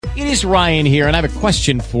It is Ryan here, and I have a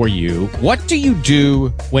question for you. What do you do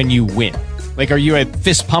when you win? Like, are you a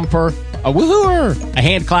fist pumper, a woohooer, a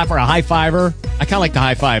hand clapper, a high fiver? I kind of like the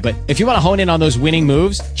high five, but if you want to hone in on those winning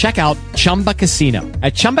moves, check out Chumba Casino.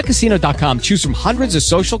 At ChumbaCasino.com, choose from hundreds of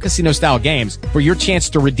social casino-style games for your chance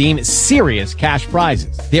to redeem serious cash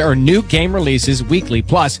prizes. There are new game releases weekly,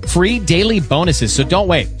 plus free daily bonuses. So don't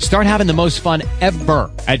wait. Start having the most fun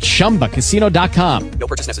ever at ChumbaCasino.com. No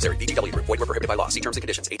purchase necessary. VGW. Void where prohibited by law. See terms and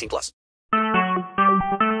conditions. 18 plus.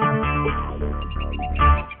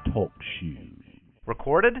 Talk shoes.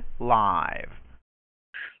 Recorded live.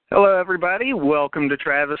 Hello, everybody. Welcome to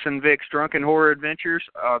Travis and Vic's Drunken Horror Adventures.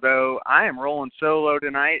 Although I am rolling solo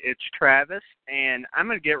tonight, it's Travis, and I'm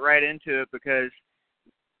going to get right into it because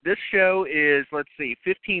this show is,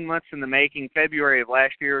 15 months in the making. February of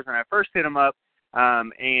last year was when I first hit him up,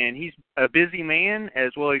 and he's a busy man,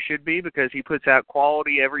 as well he should be, because he puts out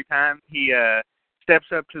quality every time he steps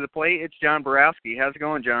up to the plate. It's John Borowski. How's it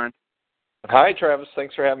going, John? Hi, Travis.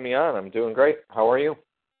 Thanks for having me on. I'm doing great. How are you?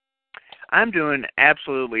 I'm doing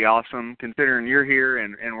absolutely awesome, considering you're here,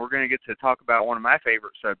 and we're going to get to talk about one of my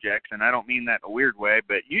favorite subjects, and I don't mean that in a weird way,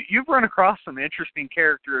 but you've run across some interesting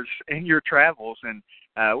characters in your travels, and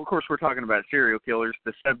of course we're talking about serial killers,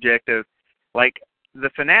 the subject of, the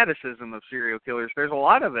fanaticism of serial killers. There's a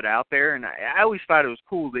lot of it out there, and I always thought it was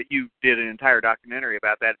cool that you did an entire documentary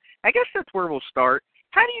about that. I guess that's where we'll start.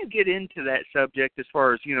 How do you get into that subject as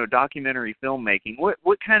far as, documentary filmmaking?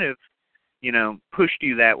 What kind of, pushed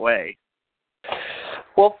you that way?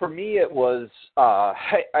 Well, for me, it was,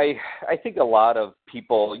 I think a lot of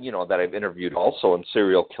people, that I've interviewed also in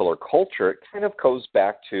serial killer culture, it kind of goes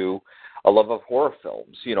back to a love of horror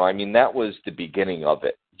films. That was the beginning of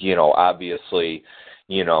it. Obviously,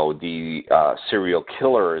 the serial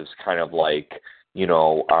killer is kind of like,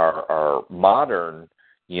 our modern,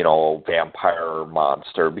 vampire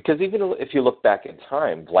monster, because even if you look back in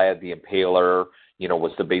time, Vlad the Impaler,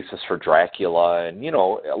 was the basis for Dracula, and,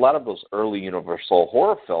 a lot of those early Universal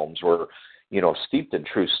horror films were, steeped in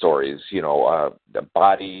true stories, the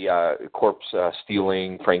body, corpse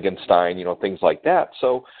stealing, Frankenstein, things like that.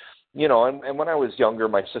 So, and when I was younger,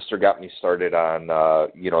 my sister got me started on,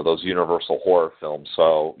 those Universal horror films.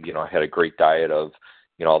 So, I had a great diet of,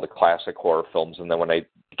 all the classic horror films. And then when I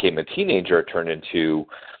became a teenager, it turned into,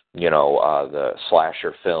 the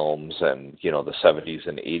slasher films and, the 70s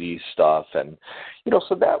and 80s stuff. And,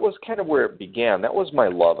 so that was kind of where it began. That was my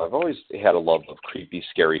love. I've always had a love of creepy,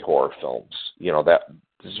 scary horror films,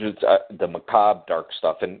 the macabre, dark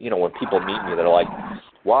stuff. And, when people meet me, they're like,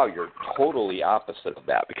 wow, you're totally opposite of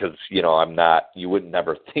that, because, I'm not, you would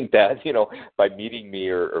never think that, by meeting me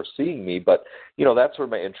or seeing me, but, that's where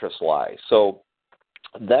my interests lie. So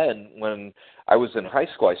then when I was in high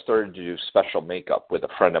school, I started to do special makeup with a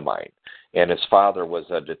friend of mine, and his father was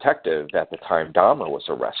a detective at the time Dahmer was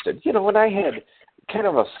arrested, and I had kind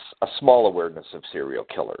of a small awareness of serial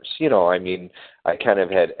killers. I kind of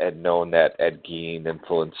had known that Ed Gein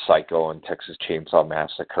influenced Psycho and Texas Chainsaw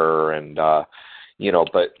Massacre, and,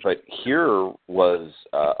 but here was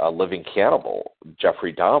a living cannibal,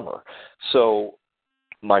 Jeffrey Dahmer. So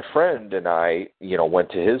my friend and I,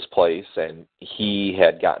 went to his place, and he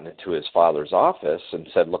had gotten into his father's office and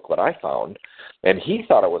said, look what I found. And he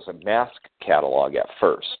thought it was a mask catalog at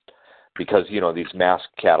first, because, these mask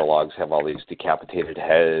catalogs have all these decapitated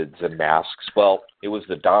heads and masks. Well, it was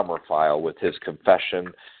the Dahmer file with his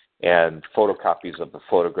confession and photocopies of the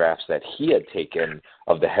photographs that he had taken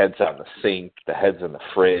of the heads on the sink, the heads in the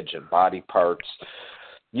fridge, and body parts.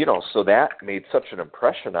 So that made such an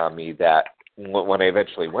impression on me that when I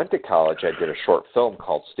eventually went to college, I did a short film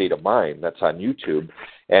called State of Mind that's on YouTube,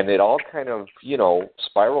 and it all kind of,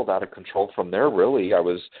 spiraled out of control from there, really. I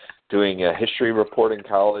was doing a history report in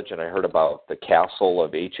college, and I heard about the castle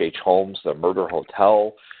of H.H. Holmes, the murder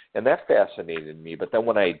hotel, and that fascinated me. But then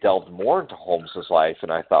when I delved more into Holmes's life,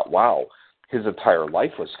 and I thought, wow, his entire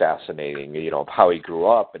life was fascinating, of how he grew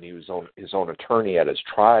up, and he was his own attorney at his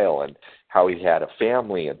trial, and how he had a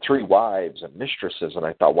family and 3 wives and mistresses, and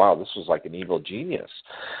I thought, wow, this was like an evil genius.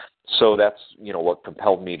 So that's, what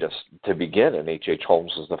compelled me to begin, and H.H.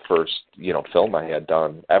 Holmes was the first, film I had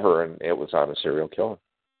done ever, and it was on a serial killer.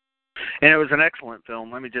 And it was an excellent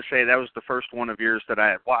film. Let me just say that was the first one of yours that I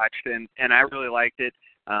had watched, and I really liked it.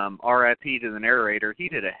 R.I.P. to the narrator. He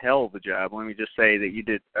did a hell of a job. Let me just say that you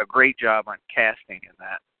did a great job on casting in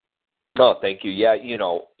that. Oh, thank you. Yeah,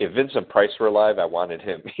 if Vincent Price were alive, I wanted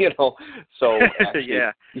him, So, actually,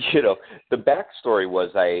 yeah. The backstory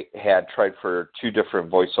was I had tried for 2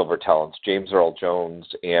 different voiceover talents, James Earl Jones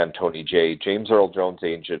and Tony Jay. James Earl Jones'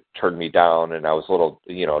 agent turned me down, and I was a little,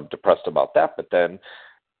 depressed about that. But then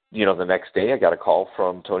the next day I got a call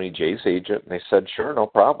from Tony Jay's agent, and they said, sure, no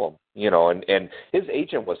problem. And his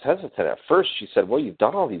agent was hesitant at first. She said, well, you've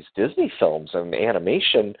done all these Disney films and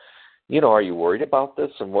animation. Are you worried about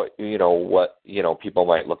this and what people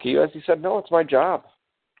might look at you as? He said, no, it's my job.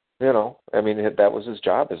 That was his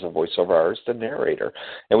job as a voiceover artist and narrator.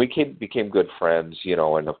 And we became good friends,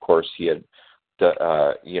 and of course he had,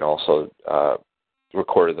 also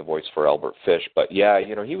recorded the voice for Albert Fish. But yeah,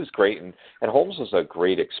 he was great. And Holmes was a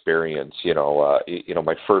great experience.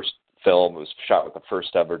 My first film was shot with the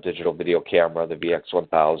first ever digital video camera, the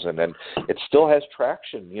VX1000, and it still has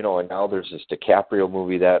traction, and now there's this DiCaprio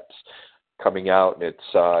movie that's coming out, and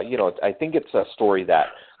it's, I think it's a story that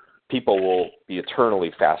people will be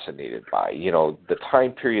eternally fascinated by, the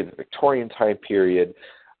time period, the Victorian time period,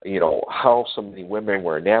 how so many women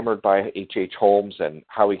were enamored by H.H. Holmes and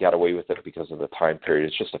how he got away with it because of the time period.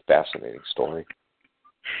 It's just a fascinating story.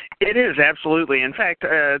 It is, absolutely. In fact,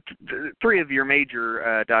 three of your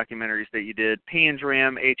major documentaries that you did,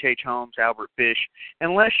 Panzram, H.H. Holmes, Albert Fish,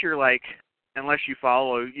 unless you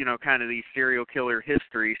follow, kind of these serial killer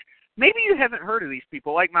histories, maybe you haven't heard of these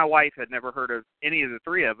people. Like my wife had never heard of any of the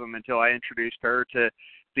three of them until I introduced her to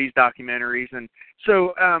these documentaries. And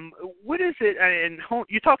so what is it, and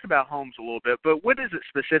you talked about Holmes a little bit, but what is it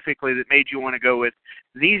specifically that made you want to go with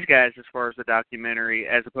these guys as far as the documentary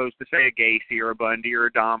as opposed to, say, a Gacy or a Bundy or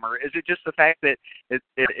a Dahmer? Is it just the fact that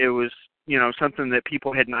it was, something that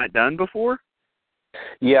people had not done before?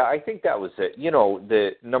 Yeah, I think that was it.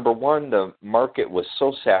 The number one, the market was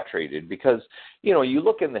so saturated because, you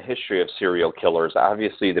look in the history of serial killers,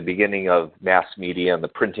 obviously the beginning of mass media and the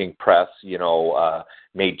printing press,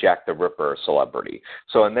 made Jack the Ripper a celebrity.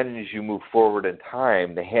 So, and then as you move forward in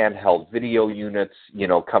time, the handheld video units,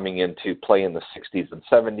 coming into play in the 60s and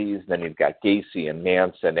 70s, then you've got Gacy and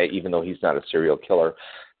Manson, even though he's not a serial killer,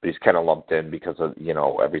 but he's kind of lumped in because of,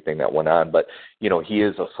 everything that went on. But, he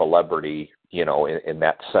is a celebrity, in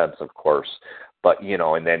that sense, of course. But,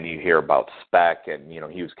 and then you hear about Speck and,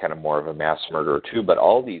 he was kind of more of a mass murderer too. But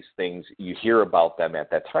all these things, you hear about them at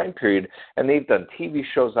that time period, and they've done TV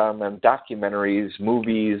shows on them, documentaries,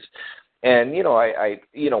 movies. And,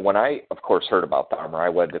 when I, of course, heard about Dahmer, I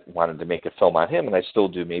wanted to make a film on him, and I still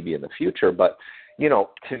do maybe in the future. But,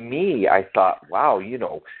 to me, I thought, wow,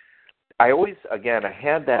 I always, again, I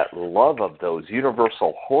had that love of those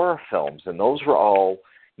Universal horror films, and those were all,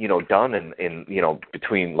 done in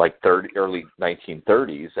between like early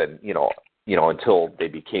 1930s and, until they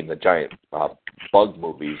became the giant bug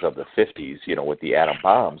movies of the 50s, with the atom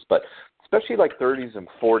bombs. But especially like 30s and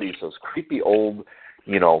 40s, those creepy old,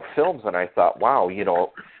 films. And I thought, wow,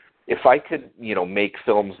 if I could, make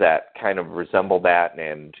films that kind of resemble that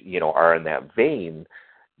and, are in that vein.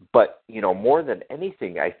 But, more than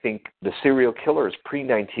anything, I think the serial killers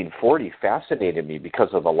pre-1940 fascinated me because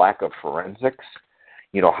of the lack of forensics,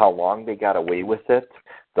 how long they got away with it,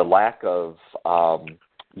 the lack of,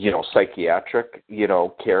 psychiatric,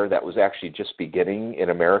 care that was actually just beginning in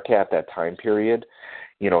America at that time period.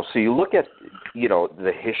 So you look at,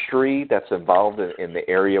 the history that's involved in the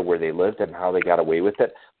area where they lived and how they got away with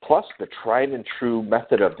it, plus the tried and true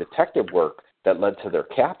method of detective work that led to their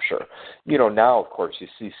capture. Now, of course, you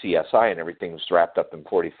see CSI and everything's wrapped up in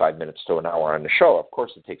 45 minutes to an hour on the show. Of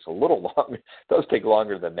course, it takes a little long. It does take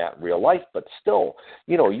longer than that in real life, but still,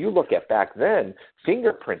 you look at back then,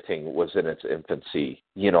 fingerprinting was in its infancy.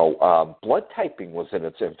 Blood typing was in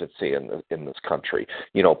its infancy in this country.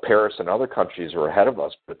 Paris and other countries were ahead of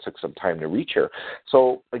us, but it took some time to reach here.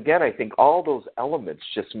 So, again, I think all those elements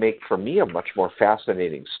just make, for me, a much more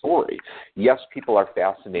fascinating story. Yes, people are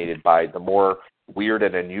fascinated by the more weird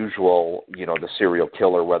and unusual, the serial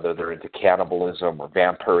killer, whether they're into cannibalism or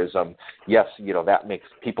vampirism. Yes, that makes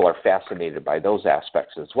people are fascinated by those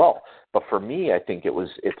aspects as well. But for me, I think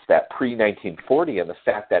it's that pre-1940 and the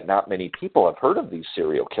fact that not many people have heard of these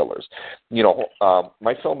serial killers.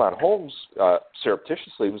 My film on Holmes,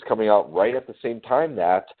 surreptitiously, was coming out right at the same time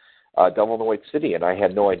that Devil in the White City, and I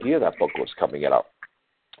had no idea that book was coming out.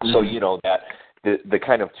 So, that the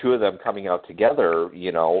kind of two of them coming out together,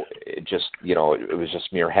 it just, it was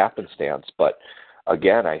just mere happenstance. But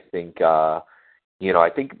again, I think, I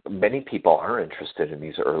think many people are interested in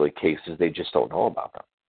these early cases. They just don't know about them.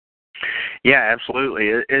 Yeah, absolutely.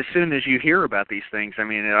 As soon as you hear about these things, I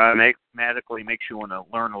mean, it automatically makes you want to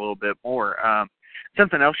learn a little bit more.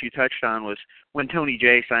 Something else you touched on was when Tony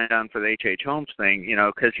Jay signed on for the H.H. Holmes thing,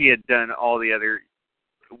 because he had done all the other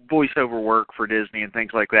voiceover work for Disney and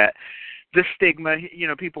things like that. The stigma,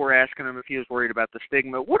 people were asking him if he was worried about the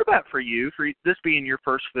stigma. What about for you, for this being your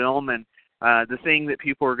first film and the thing that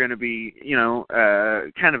people are going to be,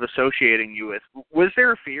 kind of associating you with. Was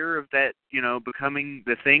there a fear of that, becoming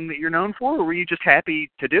the thing that you're known for, or were you just happy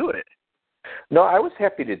to do it? No, I was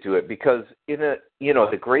happy to do it because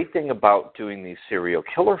the great thing about doing these serial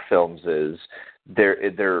killer films is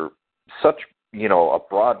they're such, a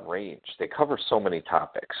broad range. They cover so many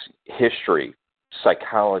topics: history,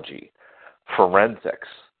 psychology, forensics,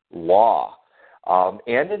 law,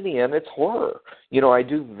 and in the end, it's horror. I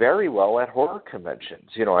do very well at horror conventions.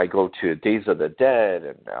 I go to Days of the Dead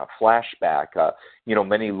and Flashback,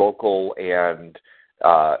 many local and,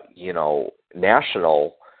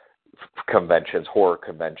 national conventions, horror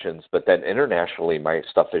conventions, but then internationally my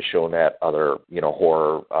stuff is shown at other,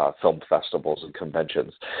 horror film festivals and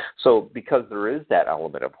conventions. So because there is that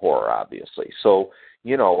element of horror, obviously. So,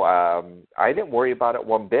 I didn't worry about it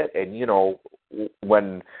one bit. And,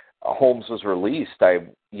 when Holmes was released, I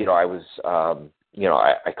was,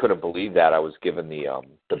 I couldn't believe that I was given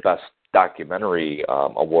the best documentary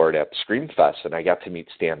award at Screamfest, and I got to meet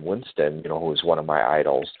Stan Winston, who was one of my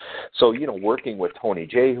idols. So, working with Tony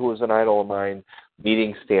Jay, who was an idol of mine,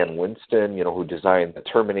 meeting Stan Winston, who designed the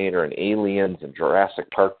Terminator and Aliens and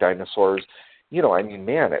Jurassic Park dinosaurs,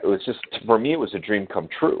 man, it was just, for me, it was a dream come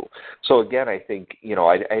true. So again, I think,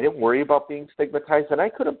 I didn't worry about being stigmatized, and I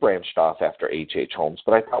could have branched off after H.H. Holmes,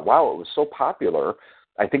 but I thought, wow, it was so popular,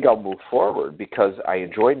 I think I'll move forward because I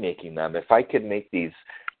enjoy making them. If I could make these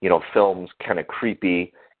films kind of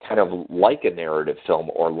creepy, kind of like a narrative film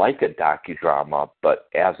or like a docudrama, but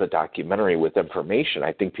as a documentary with information,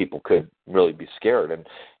 I think people could really be scared. And,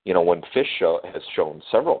 when Fish has shown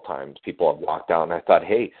several times, people have walked out, and I thought,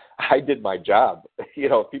 hey, I did my job.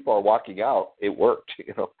 If people are walking out, it worked,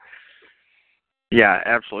 Yeah,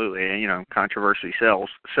 absolutely. And, controversy sells.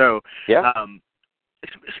 So, yeah.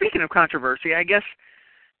 Speaking of controversy, I guess,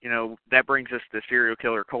 that brings us to serial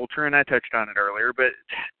killer culture, and I touched on it earlier, but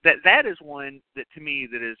that is one that, to me,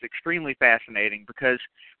 that is extremely fascinating because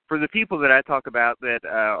for the people that I talk about that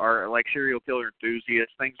are like serial killer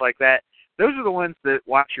enthusiasts, things like that, those are the ones that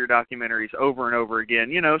watch your documentaries over and over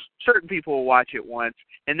again. Certain people will watch it once,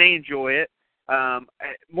 and they enjoy it.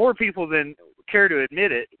 More people than care to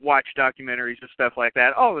admit it watch documentaries and stuff like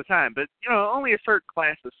that all the time, but only a certain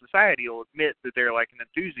class of society will admit that they're like an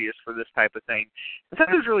enthusiast for this type of thing. I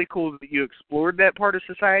thought it was really cool that you explored that part of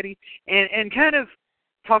society and kind of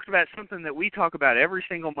talked about something that we talk about every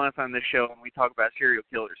single month on this show when we talk about serial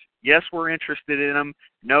killers. Yes, we're interested in them.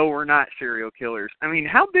 No, we're not serial killers. I mean,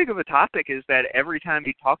 how big of a topic is that every time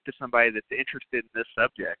you talk to somebody that's interested in this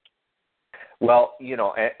subject? Well,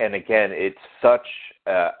 and again, it's such,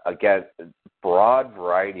 broad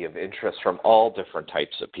variety of interests from all different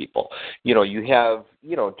types of people. You have,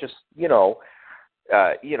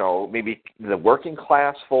 maybe the working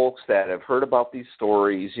class folks that have heard about these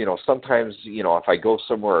stories. Sometimes, if I go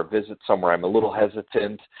somewhere or visit somewhere, I'm a little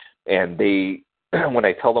hesitant, and they, when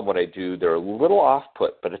I tell them what I do, they're a little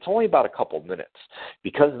off-put, but it's only about a couple minutes,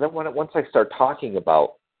 because then once I start talking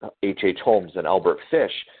about H.H. Holmes and Albert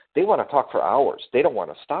Fish, they want to talk for hours. They don't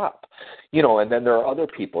want to stop. And then there are other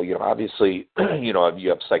people, obviously, you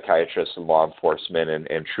have psychiatrists and law enforcement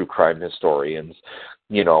and true crime historians,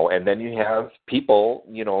 and then you have people,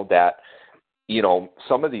 that,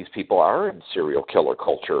 some of these people are in serial killer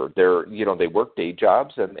culture. They're, they work day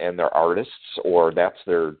jobs and they're artists, or that's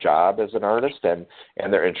their job as an artist, and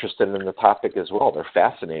they're interested in the topic as well. They're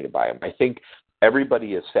fascinated by them. I think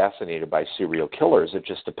everybody is fascinated by serial killers. It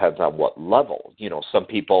just depends on what level. Some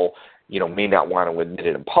people, may not want to admit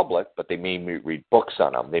it in public, but they may read books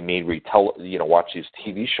on them. They may watch these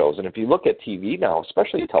TV shows. And if you look at TV now,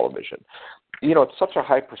 especially television, it's such a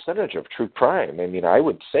high percentage of true crime. I mean, I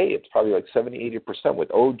would say it's probably like 70-80% with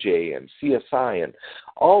OJ and CSI and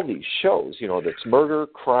all these shows, that's murder,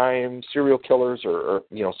 crime, serial killers, or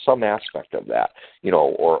some aspect of that,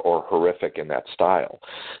 or horrific in that style.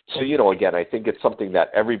 So, again, I think it's something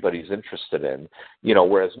that everybody's interested in,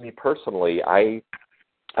 whereas me personally,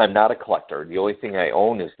 I'm not a collector. The only thing I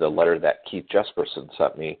own is the letter that Keith Jesperson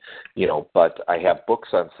sent me, but I have books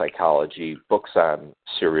on psychology, books on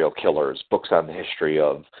serial killers, books on the history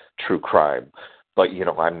of true crime. But,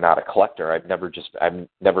 I'm not a collector. I've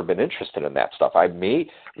never been interested in that stuff. The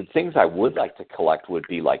things I would like to collect would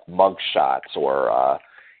be like mug shots or,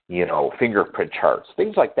 fingerprint charts,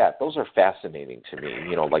 things like that. Those are fascinating to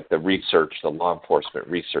me, like the research, the law enforcement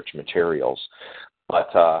research materials.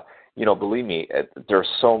 But, believe me, there are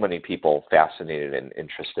so many people fascinated and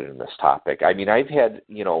interested in this topic. I mean, I've had,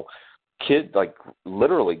 kids, like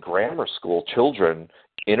literally grammar school children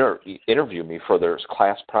interview me for their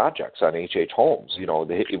class projects on H.H. Holmes,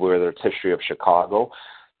 whether it's history of Chicago,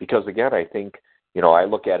 because again, I think, I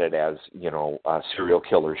look at it as, serial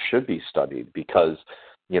killers should be studied because,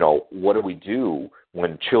 what do we do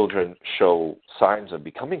when children show signs of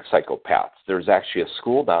becoming psychopaths? There's actually a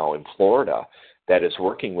school now in Florida that is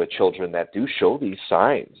working with children that do show these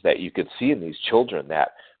signs that you could see in these children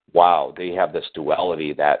that, wow, they have this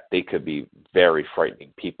duality that they could be very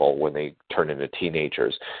frightening people when they turn into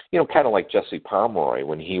teenagers. Kind of like Jesse Pomeroy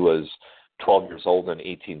when he was 12 years old in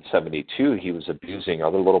 1872, he was abusing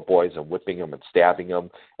other little boys and whipping them and stabbing them.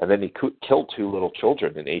 And then he killed 2 little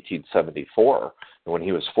children in 1874 when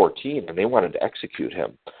he was 14, and they wanted to execute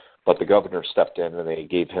him. But the governor stepped in and they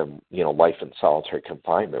gave him, life in solitary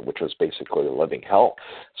confinement, which was basically a living hell.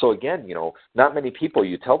 So again, not many people,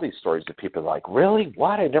 you tell these stories to people like, really?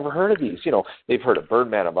 What? I never heard of these. They've heard of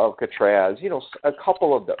Birdman of Alcatraz, a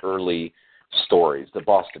couple of the early stories, the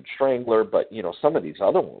Boston Strangler, but, some of these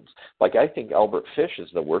other ones. Like, I think Albert Fish is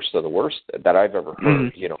the worst of the worst that I've ever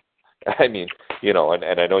heard, I mean,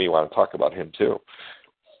 and I know you want to talk about him too.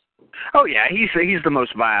 Oh yeah, he's the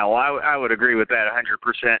most vile. I would agree with that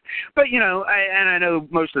 100%. But I know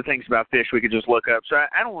most of the things about Fish we could just look up, so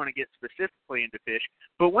I don't want to get specifically into Fish.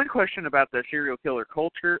 But one question about the serial killer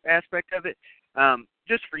culture aspect of it,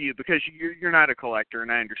 just for you, because you're not a collector,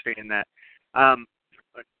 and I understand that.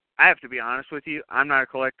 I have to be honest with you, I'm not a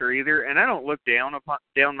collector either, and I don't look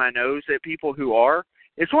down my nose at people who are.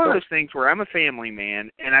 It's one of those things where I'm a family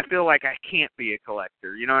man, and I feel like I can't be a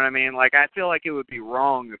collector. You know what I mean? Like, I feel like it would be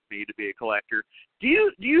wrong of me to be a collector. Do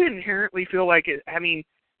you inherently feel like it? I mean,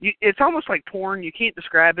 it's almost like porn. You can't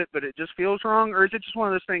describe it, but it just feels wrong, or is it just one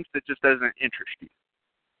of those things that just doesn't interest you?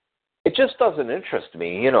 It just doesn't interest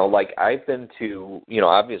me. Like I've been to,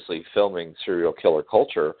 obviously filming serial killer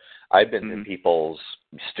culture. I've been to people's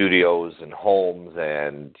studios and homes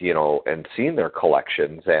and, and seen their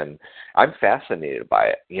collections, and I'm fascinated by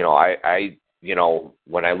it. I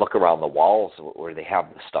when I look around the walls where they have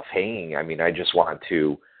the stuff hanging, I mean, I just want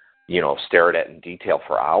to, stare at it in detail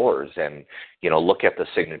for hours and, look at the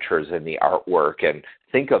signatures and the artwork and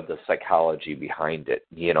think of the psychology behind it.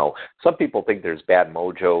 Some people think there's bad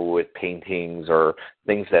mojo with paintings or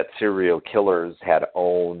things that serial killers had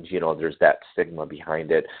owned. There's that stigma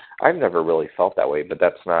behind it. I've never really felt that way, but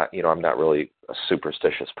that's not, I'm not really a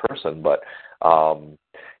superstitious person, but,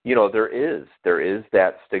 there is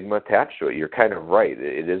that stigma attached to it. You're kind of right.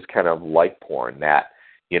 It is kind of like porn that,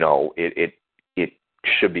 it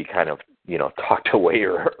should be kind of, tucked away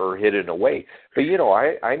or hidden away. But,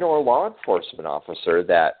 I know a law enforcement officer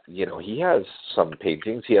that, he has some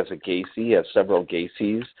paintings. He has a Gacy. He has several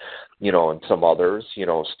Gacy's, and some others.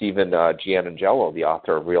 Stephen Giannangelo, the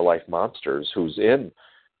author of Real Life Monsters, who's in,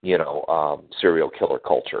 serial killer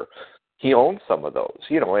culture. He owns some of those,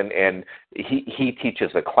 and he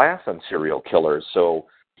teaches a class on serial killers. So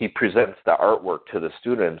he presents the artwork to the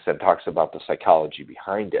students and talks about the psychology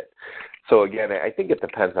behind it. So again, I think it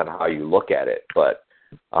depends on how you look at it, but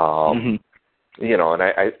and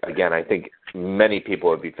I think many people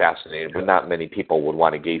would be fascinated, but not many people would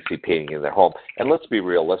want a Gacy painting in their home. And let's be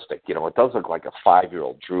realistic, it does look like a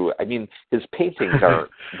 5-year-old drew. I mean, his paintings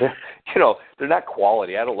aren't, they're not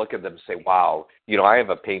quality. I don't look at them and say, wow, I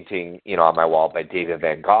have a painting, on my wall by David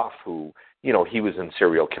Van Gogh, who, he was in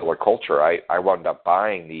serial killer culture. I wound up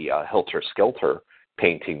buying the Helter Skelter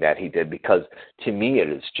painting that he did because to me it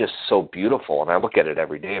is just so beautiful, and I look at it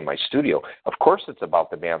every day in my studio. Of course it's about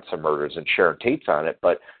the Manson murders and Sharon Tate's on it,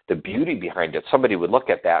 but the beauty behind it, somebody would look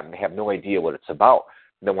at that and have no idea what it's about.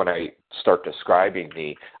 And then when I start describing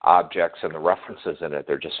the objects and the references in it,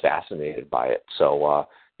 they're just fascinated by it. So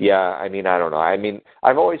yeah, I mean, I don't know. I mean,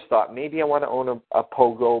 I've always thought maybe I want to own a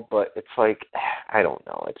pogo, but it's like, I don't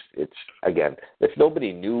know. It's again, if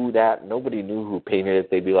nobody knew who painted it,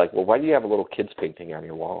 they'd be like, well, why do you have a little kid's painting on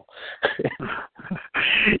your wall?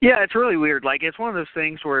 Yeah, it's really weird. Like, it's one of those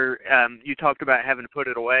things where you talked about having to put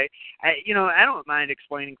it away. I don't mind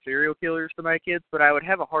explaining serial killers to my kids, but I would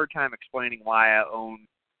have a hard time explaining why I own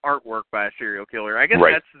artwork by a serial killer. I guess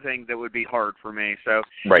that's the thing that would be hard for me. So,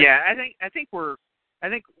 yeah, I think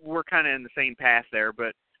we're kind of in the same path there,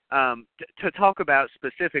 but to talk about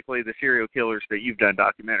specifically the serial killers that you've done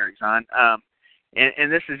documentaries on,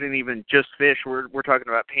 and this isn't even just Fish. We're talking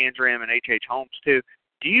about Panzram and H.H. Holmes too.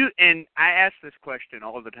 And I ask this question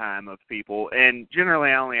all the time of people, and generally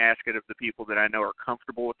I only ask it of the people that I know are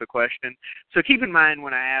comfortable with the question. So keep in mind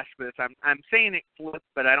when I ask this, I'm saying it flip,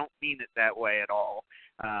 but I don't mean it that way at all.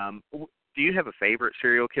 Do you have a favorite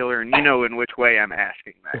serial killer? And you know in which way I'm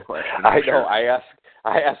asking that question. I know.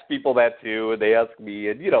 I ask people that too, and they ask me,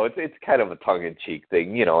 and it's kind of a tongue-in-cheek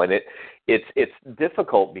thing, and it's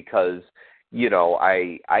difficult because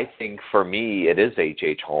I think for me it is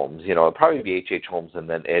H.H. Holmes. It'd probably be H.H. Holmes and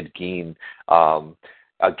then Ed Gein.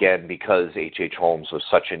 Again, because H.H. Holmes was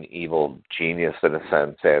such an evil genius in a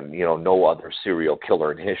sense, and no other serial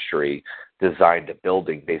killer in history designed a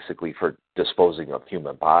building basically for disposing of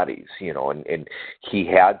human bodies. And he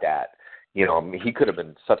had that. He could have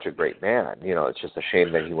been such a great man. It's just a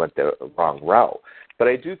shame that he went the wrong route. But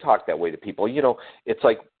I do talk that way to people. It's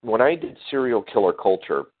like when I did serial killer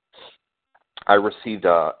culture, I received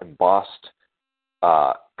a embossed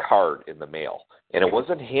card in the mail. And it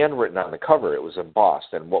wasn't handwritten on the cover. It was embossed.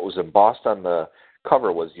 And what was embossed on the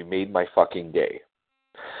cover was, "You made my fucking day."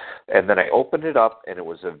 And then I opened it up, and it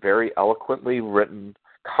was a very eloquently written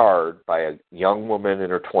card by a young woman in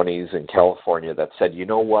her 20s in California that said, "You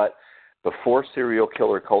know what? Before serial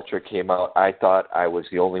killer culture came out, I thought I was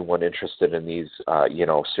the only one interested in these,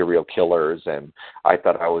 serial killers, and I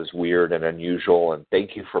thought I was weird and unusual, and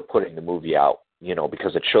thank you for putting the movie out,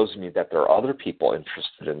 because it shows me that there are other people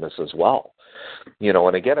interested in this as well."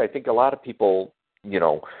 And again, I think a lot of people,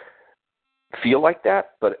 feel like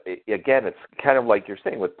that, but again, it's kind of like you're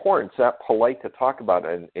saying with porn, it's not polite to talk about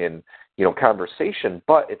in conversation,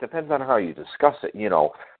 but it depends on how you discuss it.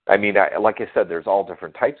 Like I said, there's all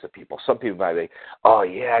different types of people. Some people might be, "Oh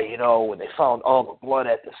yeah, when they found all the blood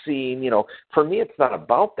at the scene." For me, it's not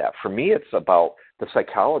about that. For me, it's about the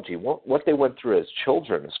psychology, what they went through as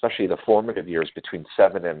children, especially the formative years between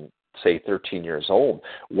 7 and say 13 years old,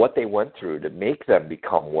 what they went through to make them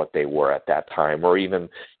become what they were at that time, or even,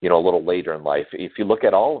 a little later in life. If you look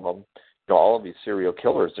at all of them, all of these serial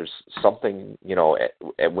killers, there's something,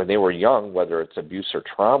 when they were young, whether it's abuse or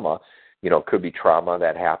trauma, could be trauma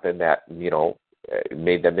that happened that,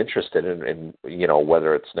 made them interested in,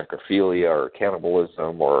 whether it's necrophilia or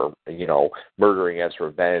cannibalism or, murdering as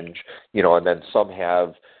revenge, and then some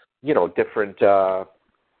have, different,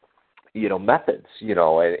 methods,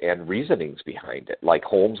 and reasonings behind it. Like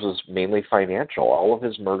Holmes was mainly financial. All of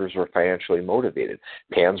his murders were financially motivated.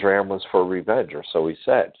 Panzram was for revenge, or so he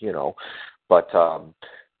said, But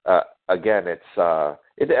again, it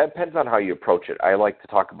depends on how you approach it. I like to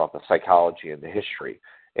talk about the psychology and the history.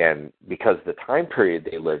 And because the time period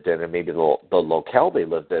they lived in and maybe the locale they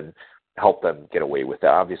lived in helped them get away with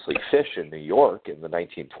that. Obviously, Fish in New York in the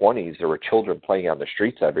 1920s, there were children playing on the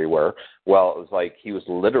streets everywhere. Well, it was like he was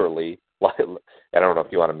literally, I don't know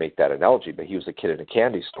if you want to make that analogy, but he was a kid in a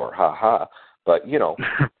candy store. Ha ha. But,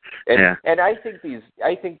 and I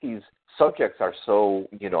think these subjects are so,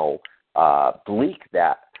 bleak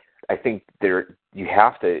that I think you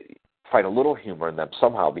have to find a little humor in them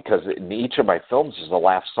somehow, because in each of my films there's a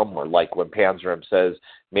laugh somewhere. Like when Panzram says,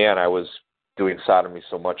 "Man, I was doing sodomy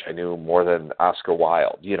so much I knew more than Oscar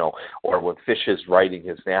Wilde," or when Fish is writing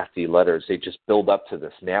his nasty letters, they just build up to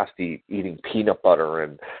this nasty eating peanut butter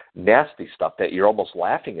and nasty stuff that you're almost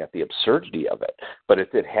laughing at the absurdity of it, but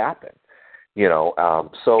it did happen.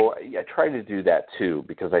 So I try to do that too,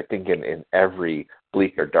 because I think in every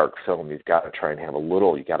bleak or dark film, you've got to try and have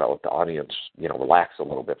you got to let the audience, relax a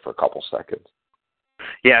little bit for a couple seconds.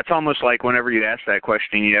 Yeah, it's almost like whenever you ask that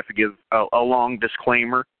question, you have to give a long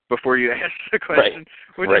disclaimer before you ask the question,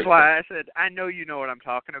 which is why I said, I know you know what I'm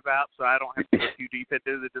talking about, so I don't have to go too deep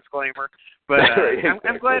into the disclaimer. But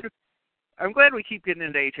I'm glad we keep getting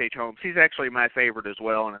into H.H. Holmes. He's actually my favorite as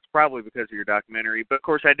well, and it's probably because of your documentary. But, of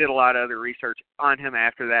course, I did a lot of other research on him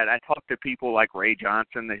after that. I talked to people like Ray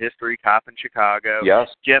Johnson, the history cop in Chicago,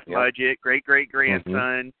 Jeff Mudgett,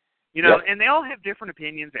 great-great-grandson, and they all have different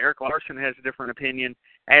opinions. Eric Larson has a different opinion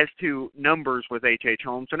as to numbers with H.H.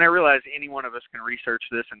 Holmes, and I realize any one of us can research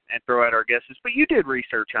this and throw out our guesses, but you did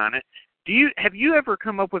research on it. Have you ever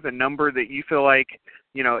come up with a number that you feel like,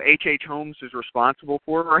 H.H. Holmes is responsible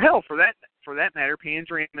for, or hell, for that matter,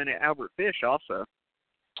 Panzram and Albert Fish also?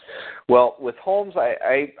 Well, with Holmes,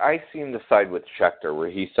 I seem to side with Schechter, where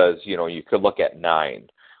he says, you could look at 9.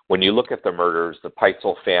 When you look at the murders, the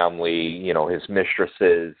Peitzel family, his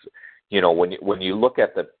mistresses, when you look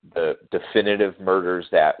at the definitive murders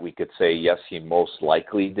that we could say, yes, he most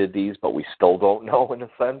likely did these, but we still don't know in a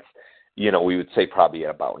sense, we would say probably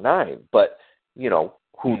about 9. But,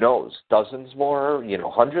 who knows? Dozens more,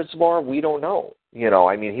 hundreds more? We don't know. He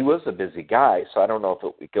was a busy guy, so I don't know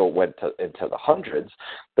if it went into the hundreds,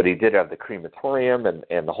 but he did have the crematorium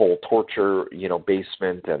and the whole torture,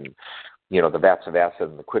 basement and, the vats of acid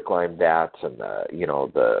and the quicklime vats and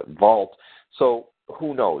the vault. So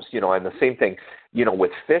who knows? And the same thing,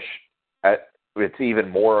 with Fish, it's even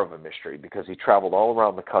more of a mystery because he traveled all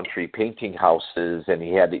around the country painting houses, and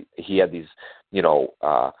he had these,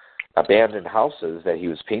 abandoned houses that he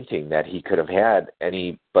was painting that he could have had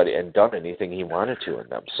and done anything he wanted to in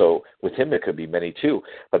them. So with him, it could be many too.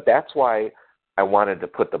 But that's why I wanted to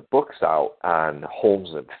put the books out on Holmes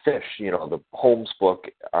and Fish. The Holmes book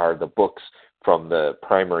are the books from the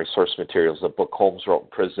primary source materials. The book Holmes wrote in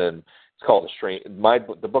prison. It's called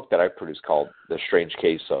the book that I produced called The Strange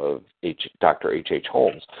Case of Dr. H.H.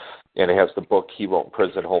 Holmes. And it has the book he wrote in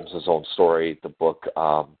prison, Holmes' own story, the book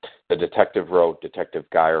the detective wrote, Detective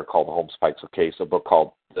Geyer, called The Holmes Pixel Case, a book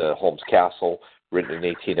called The Holmes Castle, written in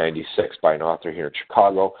 1896 by an author here in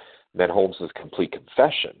Chicago, and then Holmes' Complete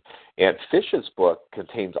Confession. And Fish's book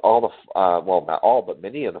contains all the, well, not all, but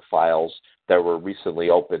many of the files that were recently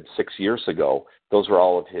opened 6 years ago. Those were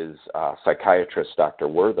all of his psychiatrist, Dr.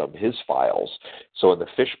 Wortham, his files. So in the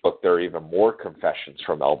Fish book, there are even more confessions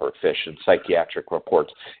from Albert Fish and psychiatric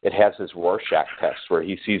reports. It has his Rorschach test where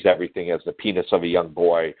he sees everything as the penis of a young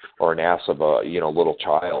boy or an ass of a little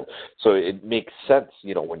child. So it makes sense,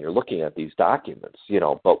 when you're looking at these documents,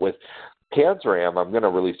 But with Panzram, I'm going to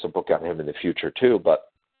release a book on him in the future too, but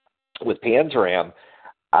with Panzram,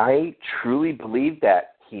 I truly believe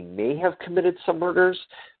that he may have committed some murders,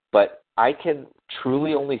 but I can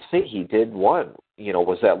truly only think he did one,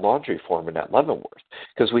 was that laundry foreman at Leavenworth,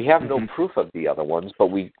 because we have no proof of the other ones, but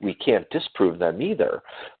we can't disprove them either.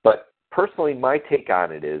 But personally, my take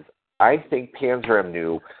on it is I think Panzram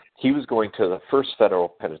knew he was going to the first federal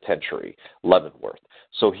penitentiary, Leavenworth.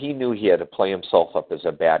 So he knew he had to play himself up as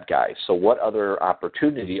a bad guy. So what other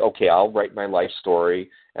opportunity? Okay, I'll write my life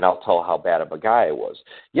story and I'll tell how bad of a guy I was.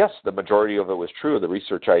 Yes, the majority of it was true. The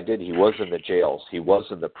research I did, he was in the jails. He was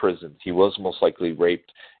in the prisons. He was most likely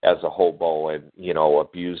raped as a hobo and,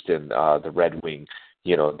 abused in the Red Wing,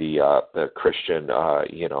 the Christian,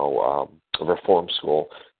 reform school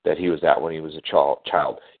that he was at when he was a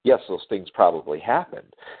child. Yes, those things probably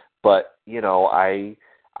happened. But, I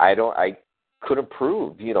couldn't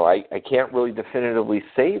prove, I can't really definitively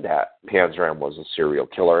say that Panzram was a serial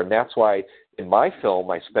killer. And that's why in my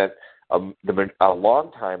film I spent a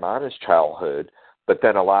long time on his childhood, but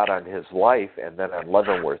then a lot on his life and then on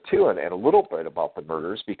Leavenworth too, and a little bit about the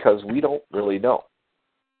murders because we don't really know.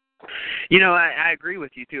 I agree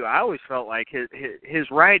with you too. I always felt like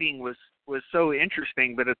his writing was so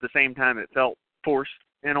interesting, but at the same time it felt forced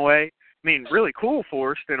in a way. I mean, really cool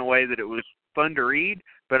forced in a way that it was fun to read,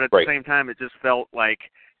 but at the same time it just felt like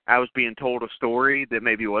I was being told a story that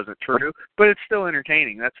maybe wasn't true, but it's still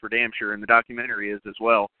entertaining. That's for damn sure, and the documentary is as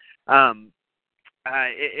well. As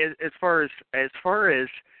far as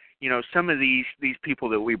some of these people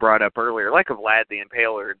that we brought up earlier, like of Vlad the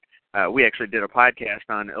Impaler, we actually did a podcast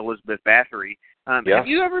on Elizabeth Bathory. Have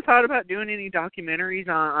you ever thought about doing any documentaries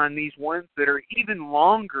on these ones that are even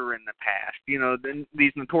longer in the past, than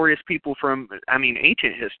these notorious people from,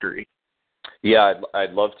 ancient history? Yeah,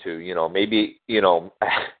 I'd love to.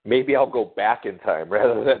 Maybe I'll go back in time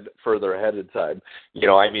rather than further ahead in time.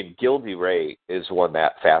 Gildy Ray is one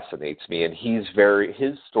that fascinates me, and his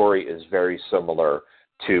story is very similar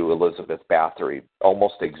to Elizabeth Bathory,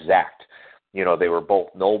 almost exact. They were both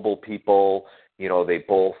noble people. They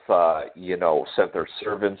both, sent their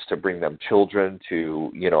servants to bring them children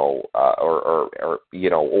to,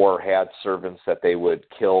 or had servants that they would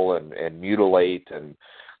kill and mutilate and,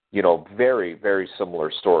 very, very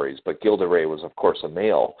similar stories. But Gilda Ray was, of course, a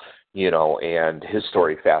male, and his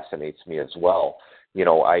story fascinates me as well.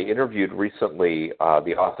 I interviewed recently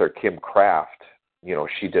the author Kim Kraft.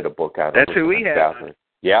 She did a book on That's who we had on.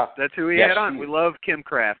 Yeah. That's who we had on. We love Kim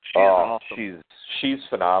Kraft. She's awesome. She's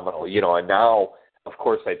phenomenal. And now, of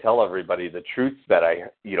course, I tell everybody the truth that I,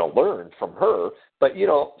 learned from her. But,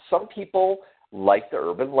 some people like the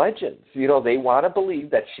urban legends. They want to believe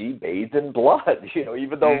that she bathed in blood,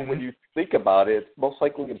 even though when you think about it, it's most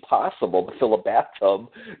likely impossible to fill a bathtub.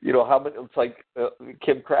 How many, it's like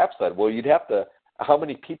Kim Kraft said, well, you'd have to, how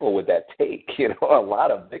many people would that take? A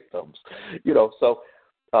lot of victims, so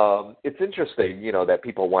it's interesting, that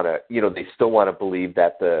people want to, they still want to believe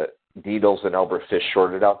that the Needles and Albert Fish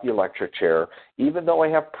shorted out the electric chair, even though I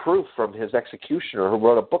have proof from his executioner who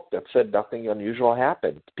wrote a book that said nothing unusual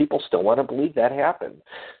happened. People still want to believe that happened.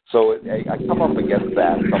 So I come up against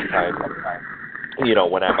that sometimes,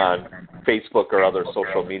 when I'm on Facebook or other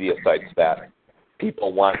social media sites that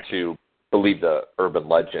people want to believe the urban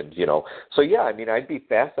legend, So, yeah, I'd be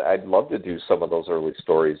I'd love to do some of those early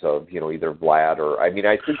stories of, either Vlad or, I think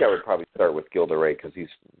I would probably start with Gilda Ray because he's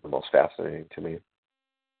the most fascinating to me.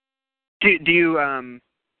 Do you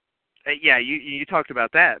you talked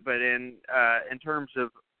about that, but in terms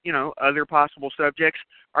of other possible subjects,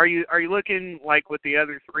 are you looking like with the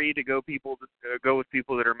other three to go with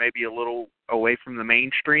people that are maybe a little away from the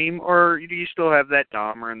mainstream, or do you still have that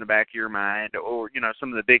Dahmer in the back of your mind, or some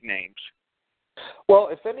of the big names? Well,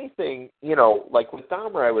 if anything, like with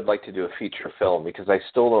Dahmer, I would like to do a feature film because I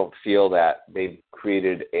still don't feel that they've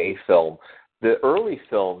created a film. The early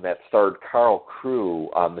film that starred Carl Crew,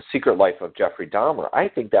 The Secret Life of Jeffrey Dahmer, I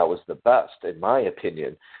think that was the best, in my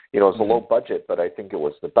opinion. It was a low budget, but I think it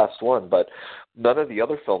was the best one. But none of the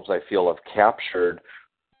other films I feel have captured,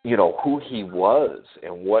 who he was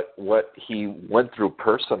and what he went through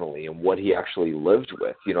personally and what he actually lived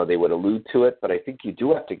with. They would allude to it, but I think you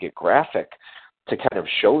do have to get graphic to kind of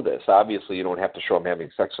show this. Obviously, you don't have to show him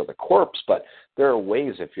having sex with a corpse, but there are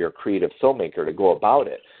ways if you're a creative filmmaker to go about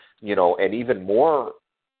it. And even more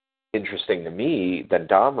interesting to me than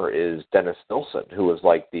Dahmer is Dennis Nilsen, who was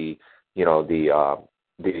like the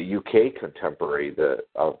UK contemporary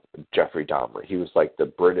of Jeffrey Dahmer. He was like the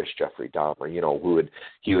British Jeffrey Dahmer,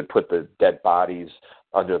 he would put the dead bodies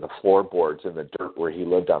under the floorboards in the dirt where he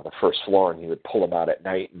lived on the first floor, and he would pull them out at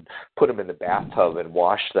night and put them in the bathtub and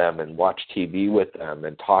wash them and watch TV with them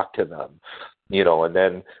and talk to them. And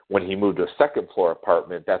then when he moved to a second floor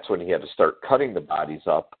apartment, that's when he had to start cutting the bodies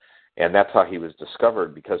up. And that's how he was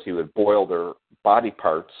discovered, because he would boil their body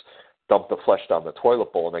parts, dump the flesh down the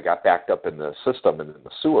toilet bowl, and they got backed up in the system and in the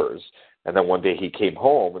sewers. And then one day he came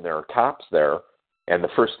home, and there were cops there, and the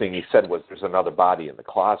first thing he said was, "There's another body in the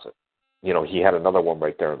closet." He had another one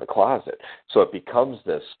right there in the closet. So it becomes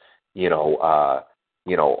this,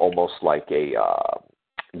 almost like an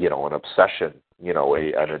obsession,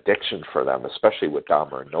 an addiction for them, especially with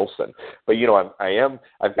Dahmer and Nilsen. But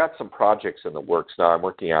I've got some projects in the works now. I'm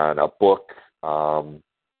working on a book,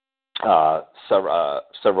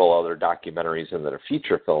 several other documentaries, and then a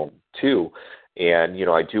feature film too. And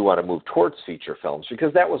I do want to move towards feature films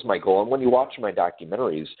because that was my goal. And when you watch my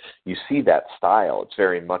documentaries, you see that style. It's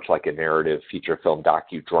very much like a narrative feature film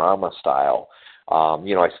docudrama style. I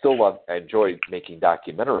enjoy making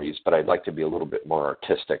documentaries, but I'd like to be a little bit more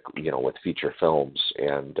artistic, with feature films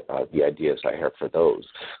and the ideas I have for those.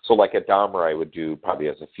 So like a Dahmer I would do probably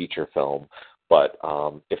as a feature film, but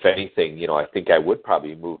if anything, I think I would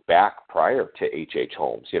probably move back prior to H.H.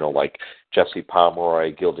 Holmes, like Jesse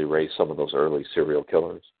Pomeroy, Gildy Ray, some of those early serial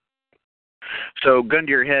killers. So, gun to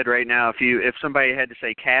your head right now, if somebody had to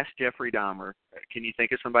say cast Jeffrey Dahmer, can you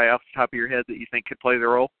think of somebody off the top of your head that you think could play the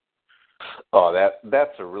role? Oh,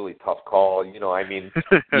 that's a really tough call.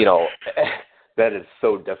 That is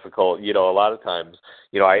so difficult. A lot of times,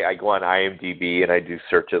 I go on IMDb and I do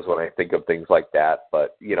searches when I think of things like that.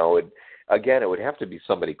 But, it would have to be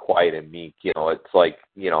somebody quiet and meek. It's like,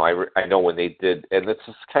 I know when they did, and it's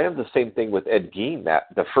kind of the same thing with Ed Gein, that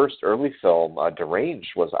the first early film,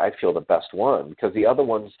 Deranged, was, I feel, the best one, because the other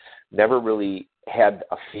ones never really had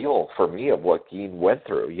a feel for me of what Gein went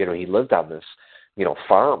through. He lived on this,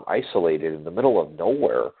 farm, isolated in the middle of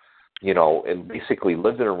nowhere, and basically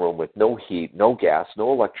lived in a room with no heat, no gas,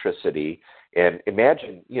 no electricity. And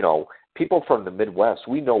imagine, people from the Midwest,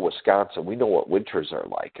 we know Wisconsin, we know what winters are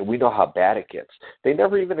like, and we know how bad it gets. They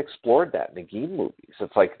never even explored that in the Gein movies.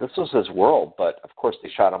 It's like, this was his world, but of course they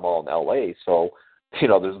shot them all in L.A., so,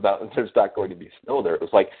 there's not going to be snow there. It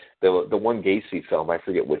was like the one Gacy film, I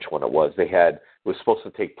forget which one it was, it was supposed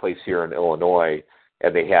to take place here in Illinois,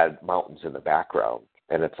 and they had mountains in the background.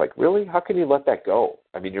 And it's like, really? How can you let that go?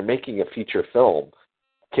 I mean, you're making a feature film.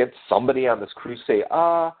 Can't somebody on this crew say,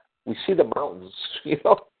 we see the mountains, It's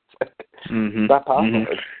not possible.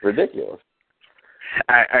 Mm-hmm. It's ridiculous.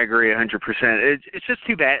 I agree 100%. It's just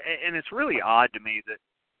too bad. And it's really odd to me that,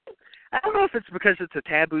 I don't know if it's because it's a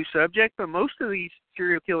taboo subject, but most of these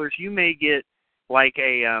serial killers, you may get like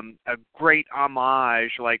a great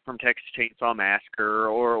homage, like from Texas Chainsaw Massacre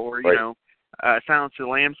or right. Silence of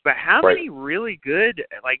the Lambs, but how many really good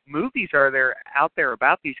movies are there out there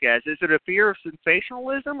about these guys? Is it a fear of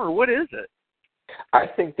sensationalism, or what is it? I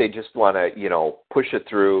think they just want to, push it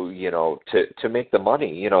through, to make the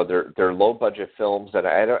money. They're low budget films, and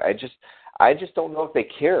I just don't know if they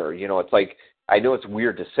care. It's like, I know it's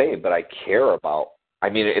weird to say, but I care about. I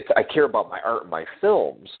care about my art and my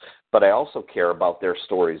films, but I also care about their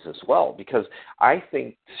stories as well, because I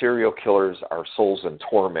think serial killers are souls in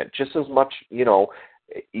torment just as much,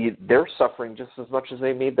 they're suffering just as much as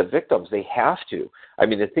they made the victims. They have to.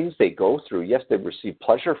 The things they go through, yes, they receive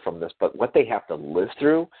pleasure from this, but what they have to live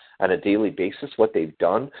through on a daily basis, what they've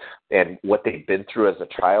done and what they've been through as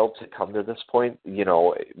a child to come to this point,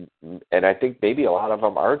 and I think maybe a lot of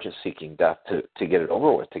them are just seeking death to get it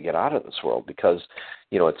over with, to get out of this world, because,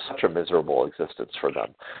 it's such a miserable existence for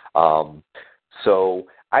them. So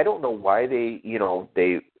I don't know why they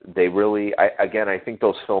really, I think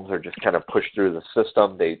those films are just kind of pushed through the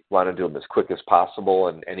system. They want to do them as quick as possible,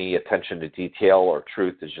 and any attention to detail or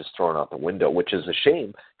truth is just thrown out the window, which is a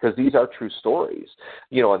shame because these are true stories.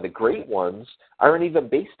 And the great ones aren't even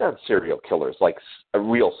based on serial killers, like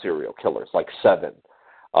real serial killers, like Seven.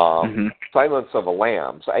 Silence of the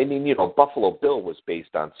Lambs. I mean, Buffalo Bill was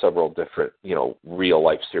based on several different,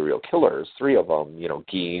 real-life serial killers. 3 of them,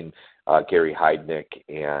 Gein, Gary Heidnik,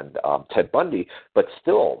 and Ted Bundy. But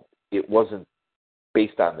still, it wasn't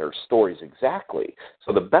based on their stories exactly.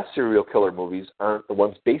 So the best serial killer movies aren't the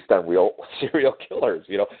ones based on real serial killers.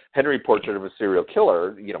 Henry Portrait of a Serial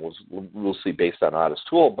Killer, was loosely based on Honest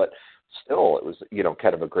Tool, but still, it was,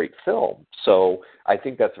 kind of a great film. So I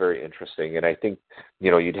think that's very interesting. And I think,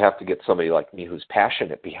 you'd have to get somebody like me who's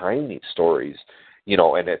passionate behind these stories,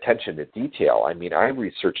 and attention to detail. I mean, I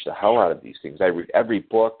research the hell out of these things. I read every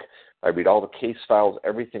book. I read all the case files,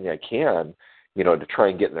 everything I can, to try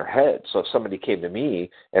and get in their head. So if somebody came to me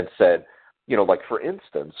and said, like for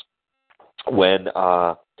instance, when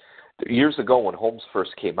years ago when Holmes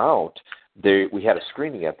first came out, we had a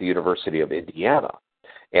screening at the University of Indiana.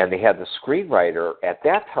 And they had the screenwriter at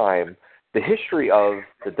that time, the history of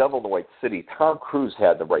The Devil in the White City, Tom Cruise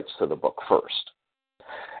had the rights to the book first.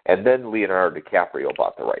 And then Leonardo DiCaprio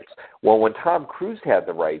bought the rights. Well, when Tom Cruise had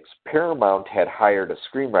the rights, Paramount had hired a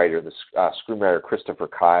screenwriter, screenwriter Christopher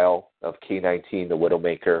Kyle of K-19, The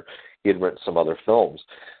Widowmaker. He had written some other films.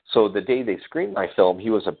 So the day they screened my film, he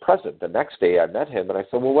was present. The next day I met him, and I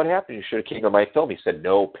said, well, what happened? You should have came to my film. He said,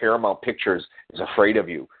 no, Paramount Pictures is afraid of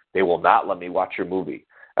you. They will not let me watch your movie.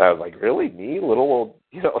 And I was like, really? Me? Little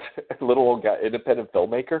old guy, independent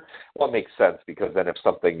filmmaker? Well, it makes sense because then if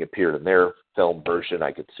something appeared in their film version,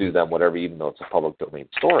 I could sue them, whatever, even though it's a public domain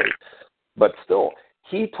story. But still,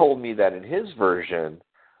 he told me that in his version,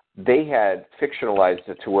 they had fictionalized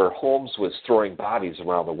it to where Holmes was throwing bodies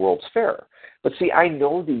around the World's Fair. But see, I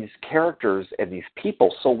know these characters and these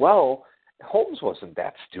people so well. Holmes wasn't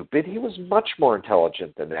that stupid. He was much more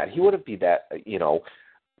intelligent than that. He wouldn't be that,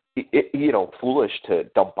 foolish to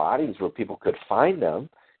dump bodies where people could find them.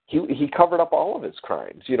 He covered up all of his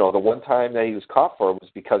crimes. The one time that he was caught for was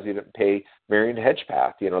because he didn't pay Marion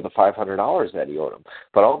Hedgepath, the $500 that he owed him.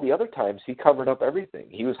 But all the other times, he covered up everything.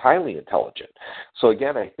 He was highly intelligent. So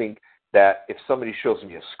again, I think that if somebody shows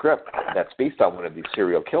me a script that's based on one of these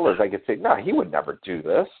serial killers, I could say, no, he would never do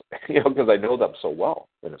this, because I know them so well,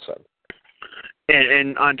 in a sense.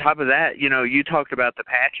 And on top of that, you talked about the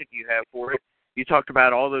passion you have for it. You talked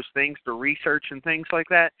about all those things, the research and things like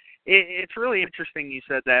that. It's really interesting you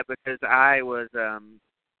said that because I was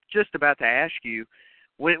just about to ask you,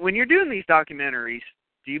 when you're doing these documentaries,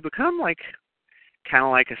 do you become kind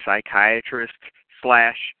of like a psychiatrist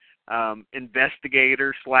 /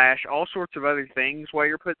 investigator / all sorts of other things while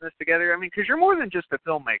you're putting this together? I mean, because you're more than just a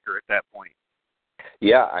filmmaker at that point.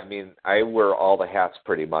 Yeah, I mean, I wear all the hats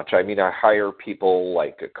pretty much. I mean, I hire people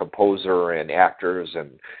like a composer and actors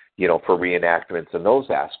and, for reenactments and those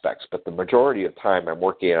aspects. But the majority of time I'm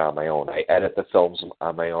working on my own. I edit the films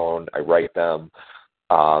on my own. I write them.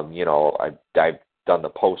 I've done the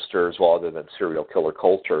posters, well, other than serial killer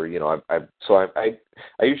culture.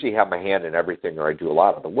 I usually have my hand in everything, or I do a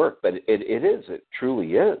lot of the work. But it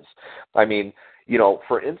truly is. I mean,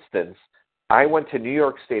 for instance, I went to New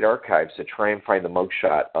York State Archives to try and find the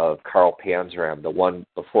mugshot of Carl Panzram, the one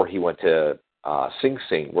before he went to Sing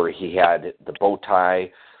Sing, where he had the bow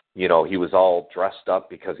tie. He was all dressed up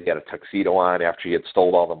because he had a tuxedo on after he had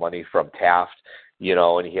stole all the money from Taft,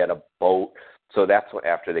 and he had a boat. So that's what,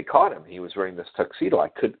 after they caught him, he was wearing this tuxedo. I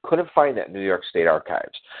couldn't find that in New York State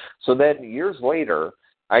Archives. So then years later,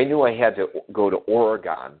 I knew I had to go to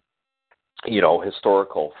Oregon,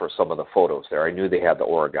 historical for some of the photos there. I knew they had the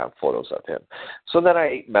Oregon photos of him. So then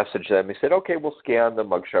I messaged them. They said, okay, we'll scan the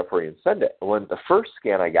mugshot for you and send it. When the first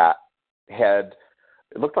scan I got it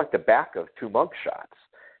looked like the back of 2 mugshots.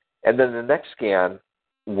 And then the next scan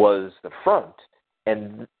was the front.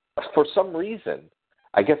 And for some reason,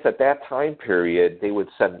 I guess at that time period, they would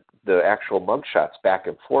send the actual mugshots back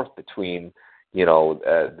and forth between,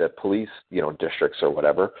 the police, districts or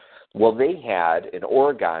whatever. Well, they had, in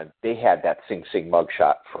Oregon, they had that Sing Sing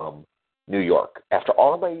mugshot from New York. After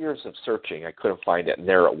all my years of searching, I couldn't find it, and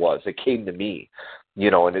there it was. It came to me,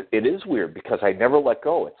 and it is weird because I never let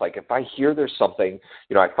go. It's like if I hear there's something,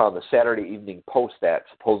 I found the Saturday Evening Post that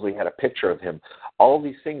supposedly had a picture of him. All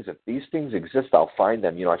these things, if these things exist, I'll find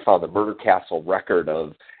them. I found the Murder Castle record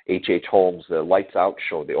of H.H. Holmes, the Lights Out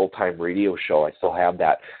show, the old-time radio show. I still have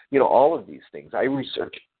that. All of these things. I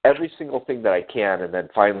research every single thing that I can, and then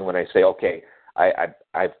finally when I say, okay,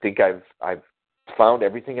 I think I've found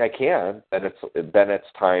everything I can, then it's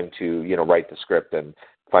time to, write the script and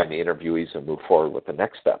find the interviewees and move forward with the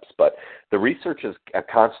next steps. But the research is a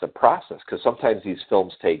constant process, because sometimes these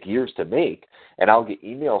films take years to make, and I'll get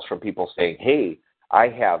emails from people saying, hey, I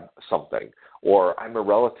have something, or I'm a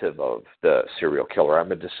relative of the serial killer,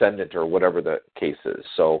 I'm a descendant, or whatever the case is.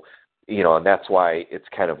 So, and that's why it's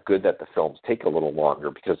kind of good that the films take a little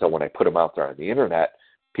longer, because then when I put them out there on the internet,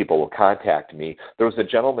 people will contact me. There was a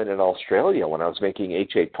gentleman in Australia when I was making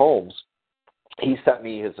H.H. Holmes. He sent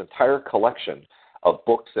me his entire collection of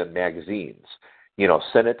books and magazines,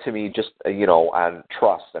 sent it to me just, on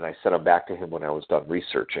trust, and I sent them back to him when I was done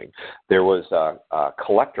researching. There was a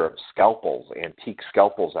collector of scalpels, antique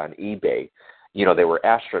scalpels on eBay. They were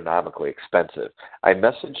astronomically expensive. I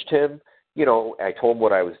messaged him, I told him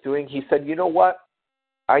what I was doing. He said, you know what?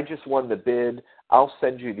 I just won the bid. I'll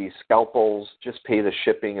send you these scalpels. Just pay the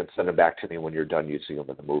shipping and send them back to me when you're done using them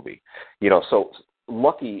in the movie. So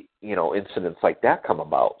lucky, incidents like that come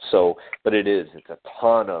about. So, but it's a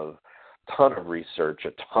ton of research,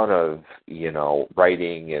 a ton of,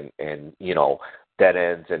 writing and dead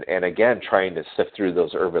ends, and again, trying to sift through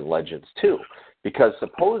those urban legends too. Because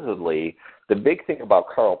supposedly the big thing about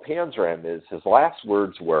Carl Panzram is his last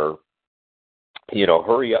words were,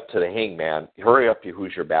 hurry up to the hangman, hurry up, you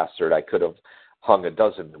Hoosier bastard, I could have hung a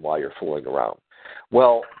dozen while you're fooling around.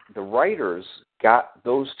 Well, the writers got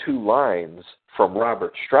those two lines from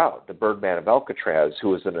Robert Stroud, the Birdman of Alcatraz, who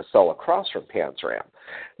was in a cell across from Panzram.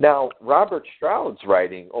 Now, Robert Stroud's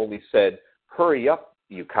writing only said, hurry up,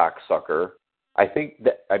 you cocksucker.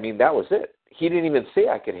 That was it. He didn't even say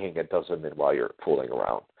I could hang a dozen men while you're fooling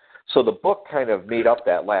around. So the book kind of made up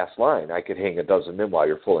that last line, I could hang a dozen men while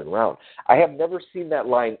you're fooling around. I have never seen that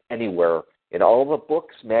line anywhere in all the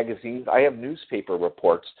books, magazines. I have newspaper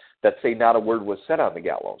reports that say not a word was said on the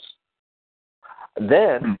gallows.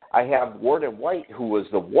 Then I have Warden White, who was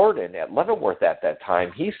the warden at Leavenworth at that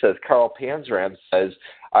time. He says, Carl Panzram says,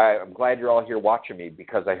 I'm glad you're all here watching me,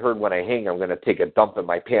 because I heard when I hang, I'm going to take a dump in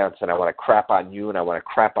my pants, and I want to crap on you, and I want to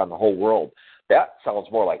crap on the whole world. That sounds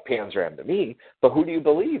more like Panzram to me, but who do you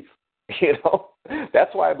believe?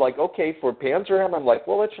 That's why I'm like, okay, for Panzram, I'm like,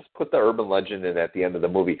 well, let's just put the urban legend in at the end of the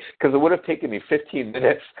movie, because it would have taken me 15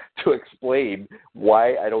 minutes to explain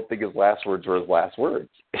why I don't think his last words were his last words,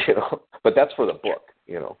 but that's for the book,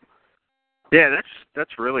 Yeah,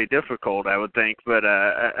 that's really difficult, I would think. But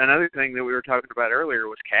another thing that we were talking about earlier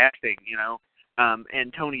was casting,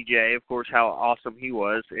 and Tony Jay, of course, how awesome he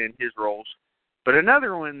was in his roles. But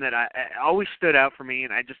another one that I always stood out for me,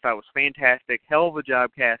 and I just thought was fantastic, hell of a job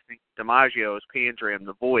casting, DiMaggio as Panzram,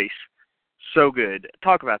 the voice, so good.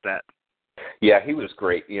 Talk about that. Yeah, he was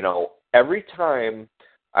great. Every time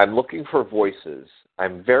I'm looking for voices,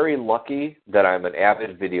 I'm very lucky that I'm an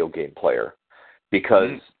avid video game player,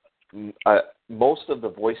 because most of the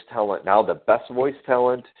voice talent now, the best voice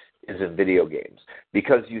talent is in video games,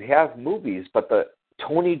 because you have movies, but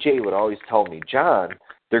Tony Jay would always tell me, John,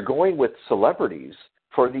 they're going with celebrities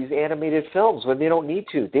for these animated films when they don't need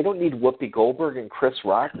to. They don't need Whoopi Goldberg and Chris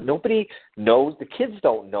Rock. Nobody knows. The kids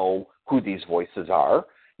don't know who these voices are.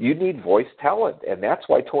 You need voice talent. And that's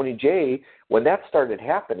why Tony Jay, when that started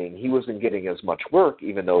happening, he wasn't getting as much work,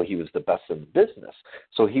 even though he was the best in the business.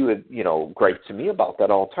 So he would, gripe to me about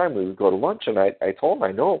that all the time. We would go to lunch, and I told him,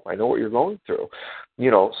 I know what you're going through.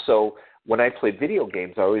 So when I played video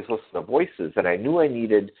games, I always listened to voices, and I knew I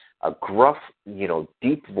needed a gruff,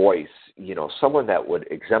 deep voice, someone that would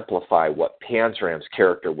exemplify what Panzram's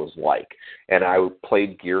character was like. And I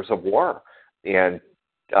played Gears of War, and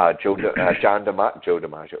John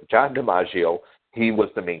DiMaggio, he was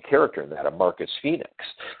the main character in that, a Marcus Phoenix.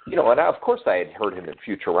 And of course I had heard him in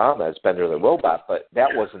Futurama as Bender the Robot, but that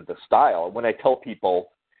wasn't the style. When I tell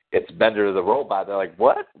people it's Bender the Robot, they're like,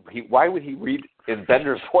 what? Why would he read in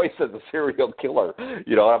Bender's voice as a serial killer?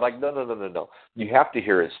 I'm like, no. You have to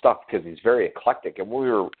hear his stuff, because he's very eclectic. And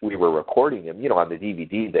when we were recording him, on the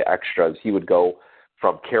DVD, the extras, he would go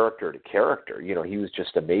from character to character. He was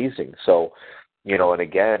just amazing. So, and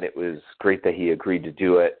again, it was great that he agreed to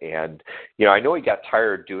do it. And, I know he got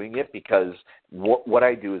tired doing it, because what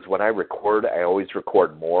I do is when I record, I always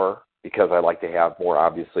record more, because I like to have more,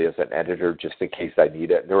 obviously, as an editor, just in case I need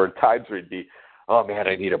it. And there were times where he'd be, oh, man,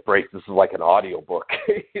 I need a break. This is like an audio book,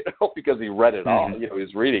 because he read it all. He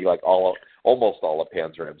was reading like almost all of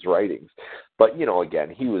Panzram's writings. But, again,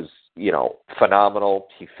 he was, phenomenal.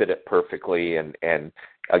 He fit it perfectly. And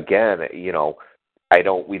again,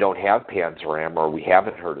 we don't have Panzram, or we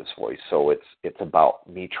haven't heard his voice. So it's about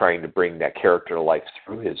me trying to bring that character to life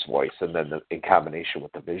through his voice, and then in combination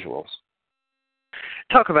with the visuals.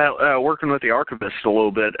 talk about working with the archivist a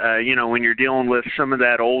little bit, when you're dealing with some of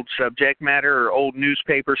that old subject matter or old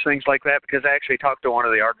newspapers, things like that, because I actually talked to one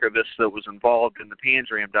of the archivists that was involved in the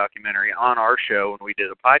Panzram documentary on our show, and we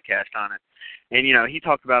did a podcast on it. And, he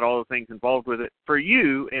talked about all the things involved with it. For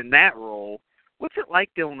you in that role, what's it like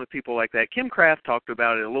dealing with people like that? Kim Kraft talked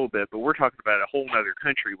about it a little bit, but we're talking about a whole other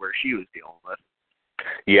country where she was dealing with.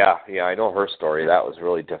 Yeah, I know her story. That was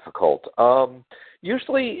really difficult.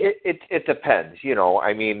 Usually it depends,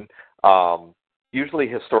 usually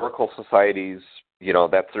historical societies,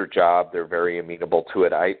 that's their job. They're very amenable to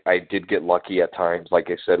it. I did get lucky at times, like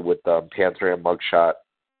I said, with the Panzram mugshot.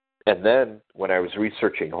 And then when I was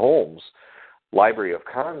researching Holmes, Library of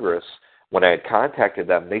Congress, when I had contacted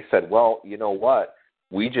them, they said, well, you know what?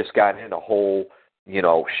 We just got in a whole,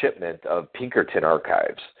 shipment of Pinkerton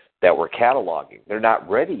archives that we're cataloging. They're not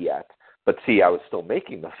ready yet. But see, I was still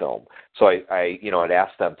making the film. So I had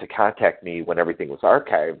asked them to contact me when everything was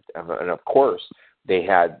archived. And of course, they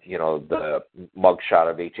had, the mugshot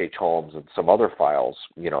of H.H. Holmes and some other files,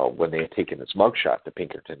 when they had taken this mugshot, the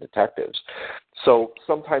Pinkerton detectives. So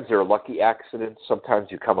sometimes there are lucky accidents. Sometimes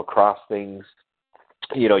you come across things,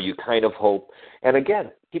 you kind of hope. And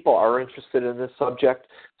again, people are interested in this subject.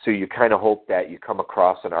 So you kind of hope that you come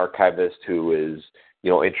across an archivist who is,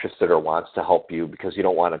 interested or wants to help you, because you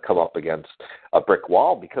don't want to come up against a brick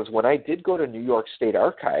wall. Because when I did go to New York State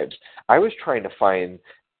Archives, I was trying to find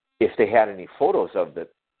if they had any photos of the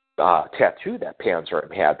tattoo that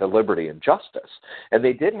Panzram had, the Liberty and Justice. And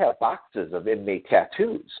they did have boxes of inmate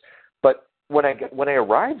tattoos. But when I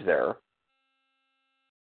arrived there,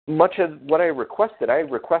 much of what I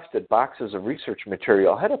requested boxes of research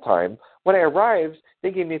material ahead of time. When I arrived, they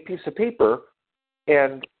gave me a piece of paper,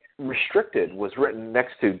 and restricted was written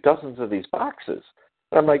next to dozens of these boxes.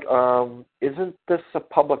 And I'm like, isn't this a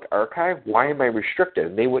public archive? Why am I restricted?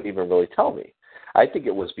 And they wouldn't even really tell me. I think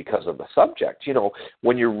it was because of the subject.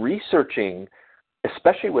 When you're researching,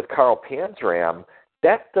 especially with Carl Panzram,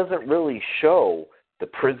 that doesn't really show the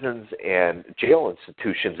prisons and jail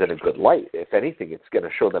institutions in a good light. If anything, it's going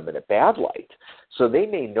to show them in a bad light. So they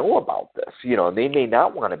may know about this, and they may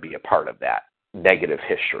not want to be a part of that negative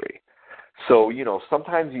history. So,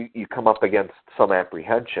 sometimes you come up against some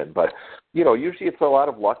apprehension, but, usually it's a lot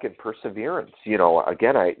of luck and perseverance.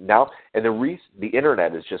 Again, the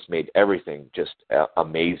internet has just made everything just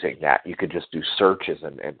amazing, that you could just do searches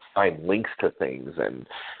and find links to things. And,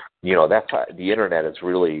 that's how the internet has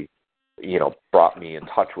really, brought me in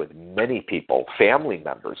touch with many people, family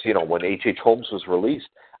members. When H.H. Holmes was released,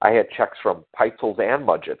 I had checks from Peitzel's and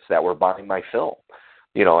Mudgetts that were buying my film,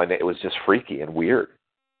 and it was just freaky and weird.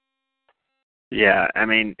 Yeah,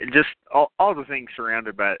 just all the things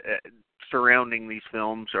surrounding these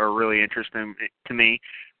films are really interesting to me.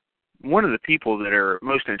 One of the people that are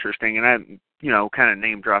most interesting, and I, kind of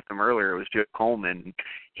name dropped him earlier, was Joe Coleman.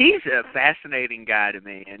 He's a fascinating guy to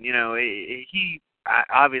me, and he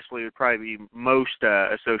obviously would probably be most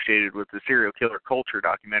associated with the serial killer culture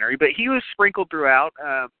documentary, but he was sprinkled throughout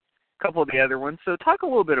a couple of the other ones. So talk a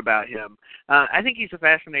little bit about him. I think he's a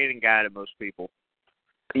fascinating guy to most people.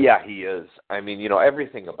 Yeah, he is.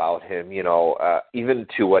 Everything about him, even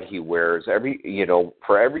to what he wears.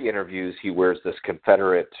 For every interviews, he wears this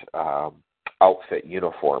Confederate outfit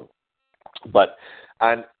uniform. But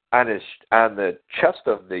on the chest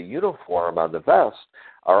of the uniform, on the vest,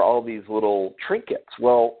 are all these little trinkets.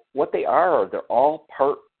 Well, what they are, they're all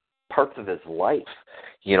parts of his life.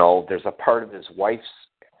 There's a part of his wife's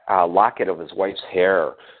locket of his wife's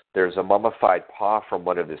hair. There's a mummified paw from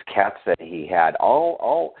one of his cats that he had.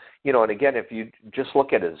 And again, if you just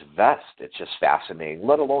look at his vest, it's just fascinating,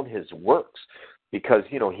 let alone his works. Because,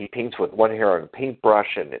 he paints with one hair on a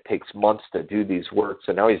paintbrush, and it takes months to do these works.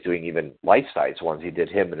 And now he's doing even life-size ones. He did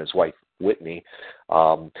him and his wife, Whitney.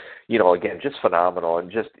 Again, just phenomenal.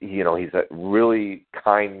 And just, he's a really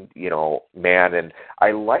kind, man. And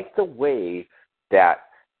I like the way that,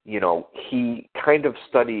 he kind of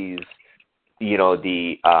studies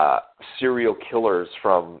the serial killers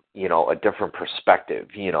from, a different perspective,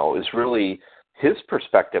 is really his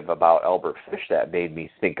perspective about Albert Fish that made me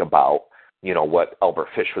think about, what Albert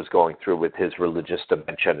Fish was going through with his religious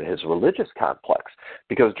dimension and his religious complex.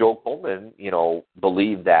 Because Joe Coleman,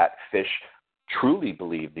 believed that Fish truly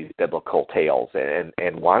believed these biblical tales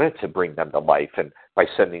and wanted to bring them to life, and by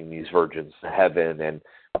sending these virgins to heaven and,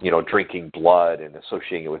 drinking blood and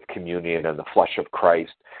associating it with communion and the flesh of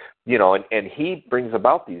Christ. and he brings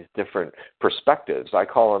about these different perspectives. I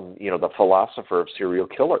call him, the philosopher of serial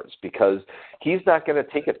killers, because he's not going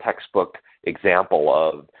to take a textbook example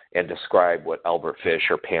of and describe what Albert Fish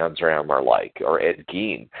or Panzram are like, or Ed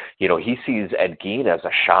Gein. He sees Ed Gein as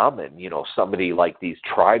a shaman, somebody like these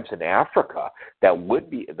tribes in Africa that would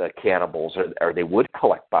be the cannibals, or they would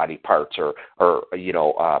collect body parts or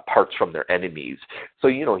parts from their enemies. So,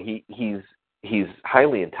 he's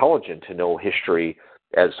highly intelligent to know history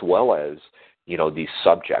as well as, these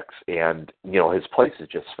subjects. And, his place is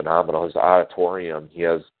just phenomenal. His auditorium,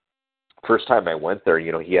 first time I went there,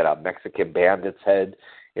 he had a Mexican bandit's head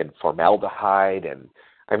in formaldehyde, and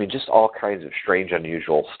I mean, just all kinds of strange,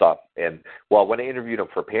 unusual stuff. And, when I interviewed him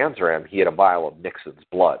for Panzram, he had a vial of Nixon's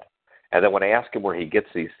blood. And then when I ask him where he gets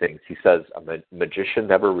these things, he says, a magician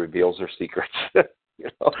never reveals their secrets.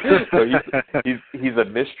 So he's a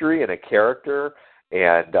mystery and a character,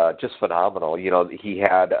 and just phenomenal. He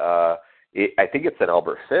had, I think it's an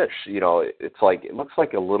Albert Fish. It looks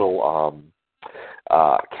like a little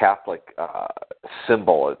Catholic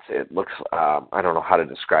symbol. It looks, I don't know how to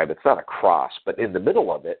describe it. It's not a cross, but in the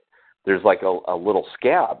middle of it, there's like a little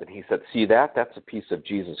scab. And he said, "See that? That's a piece of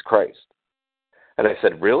Jesus Christ." And I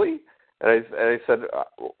said, "Really?" And I said,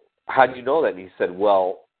 "How do you know that?" And he said,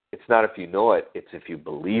 "Well, it's not if you know it, it's if you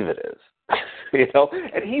believe it is."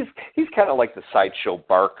 And he's kind of like the sideshow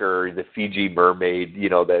Barker, the Fiji mermaid,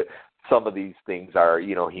 that some of these things are,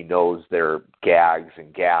 he knows they're gags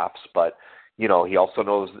and gaffes, but, he also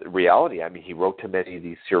knows reality. I mean, he wrote to many of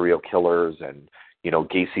these serial killers, and,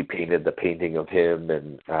 Gacy painted the painting of him,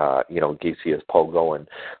 and, Gacy as Pogo, and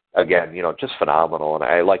again, just phenomenal. And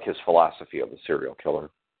I like his philosophy of a serial killer.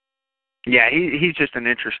 Yeah, he's just an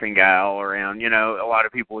interesting guy all around. A lot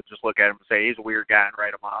of people would just look at him and say he's a weird guy and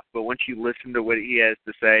write him off. But once you listen to what he has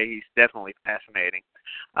to say, he's definitely fascinating.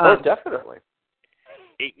 Definitely.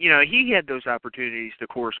 He had those opportunities to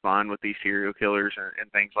correspond with these serial killers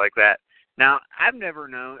and things like that. Now, I've never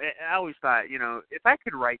known. I always thought, if I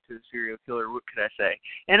could write to a serial killer, what could I say?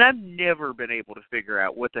 And I've never been able to figure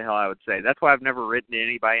out what the hell I would say. That's why I've never written to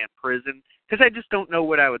anybody in prison, because I just don't know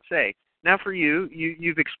what I would say. Now, for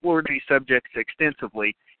you've explored these subjects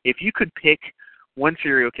extensively. If you could pick one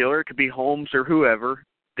serial killer, it could be Holmes or whoever,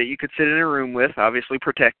 that you could sit in a room with, obviously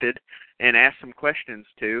protected, and ask some questions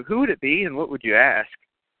to, who would it be and what would you ask?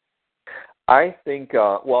 I think,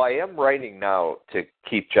 I am writing now to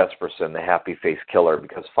Keith Jesperson, the Happy Face Killer,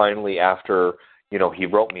 because finally after, he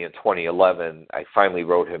wrote me in 2011, I finally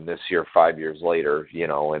wrote him this year, 5 years later,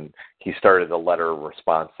 and he started a letter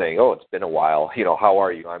response saying, "Oh, it's been a while, how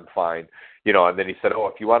are you? I'm fine." And then he said, "Oh,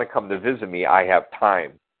 if you want to come to visit me, I have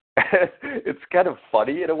time." It's kind of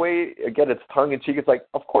funny in a way. Again, it's tongue in cheek. It's like,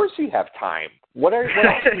 of course you have time. What else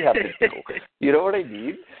do you have to do? You know what I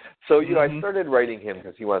mean? So, I started writing him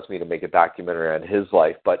because he wants me to make a documentary on his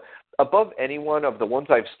life. But above anyone of the ones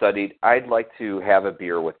I've studied, I'd like to have a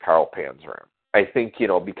beer with Carl Panzram. I think,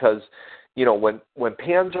 because, when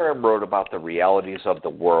Panzram wrote about the realities of the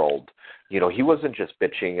world, he wasn't just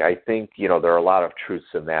bitching. I think, there are a lot of truths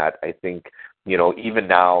in that. I think, even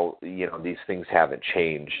now, these things haven't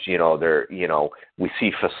changed. We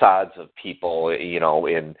see facades of people,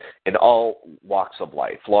 in all walks of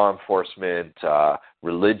life, law enforcement,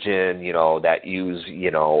 religion, that use,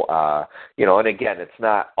 and again, it's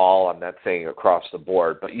not all, I'm not saying across the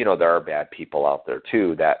board, but, there are bad people out there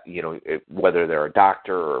too that, whether they're a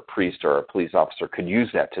doctor or a priest or a police officer, could use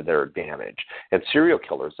that to their advantage. And serial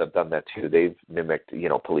killers have done that too. They've mimicked,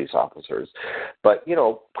 police officers. But,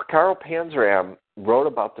 Carl Panzram wrote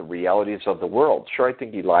about the realities of the world. Sure, I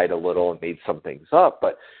think he lied a little and made some things up,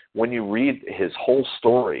 but when you read his whole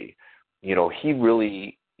story, he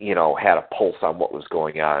really, had a pulse on what was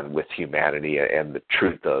going on with humanity and the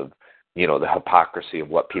truth of, the hypocrisy of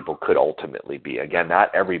what people could ultimately be. Again,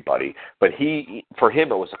 not everybody, but for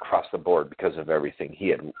him, it was across the board because of everything he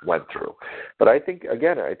had went through. But I think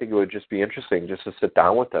it would just be interesting just to sit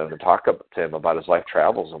down with him and talk to him about his life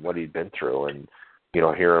travels and what he'd been through, and,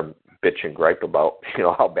 hear him bitch and gripe about,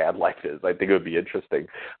 how bad life is. I think it would be interesting.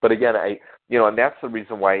 But again, and that's the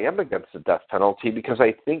reason why I am against the death penalty, because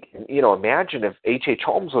I think, imagine if H.H.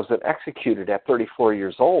 Holmes wasn't executed at 34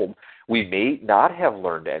 years old, we may not have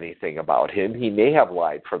learned anything about him. He may have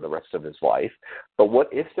lied for the rest of his life. But what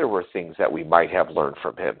if there were things that we might have learned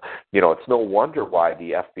from him? It's no wonder why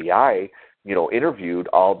the FBI, interviewed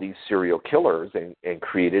all these serial killers and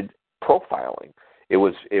created profiling. It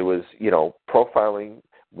was profiling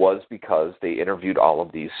was because they interviewed all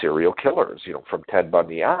of these serial killers, from Ted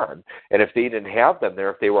Bundy on. And if they didn't have them there,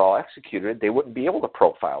 if they were all executed, they wouldn't be able to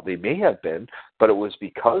profile. They may have been, but it was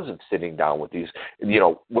because of sitting down with these,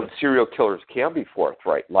 when serial killers can be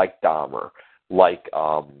forthright, like Dahmer, like,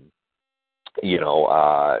 I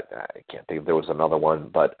can't think if there was another one,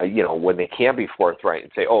 but, when they can be forthright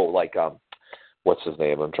and say, what's his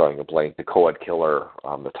name? I'm drawing a blank. The co-ed killer,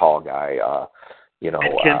 the tall guy, Ed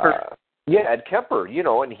Kemper. Ed Kemper,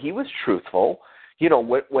 and he was truthful.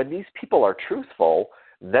 When these people are truthful,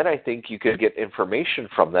 then I think you could get information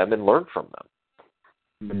from them and learn from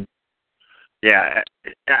them. Yeah,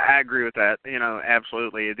 I agree with that.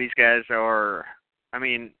 Absolutely. These guys are,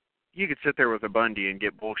 you could sit there with a Bundy and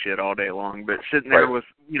get bullshit all day long, but sitting there with,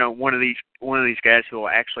 one of these guys who will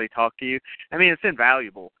actually talk to you, it's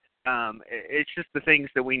invaluable. It's just the things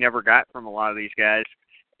that we never got from a lot of these guys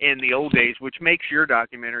in the old days, which makes your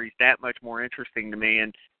documentaries that much more interesting to me.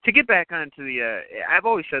 And to get back onto I've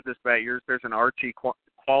always said this about yours, there's an artsy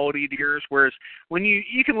quality to yours, whereas when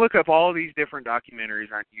you can look up all these different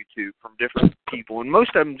documentaries on YouTube from different people, and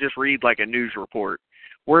most of them just read like a news report,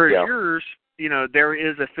 whereas yours, there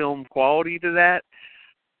is a film quality to that.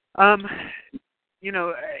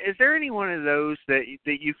 Is there any one of those that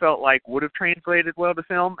you felt like would have translated well to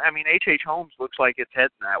film? H.H. Holmes looks like it's heading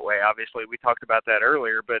that way. Obviously, we talked about that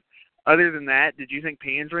earlier. But other than that, did you think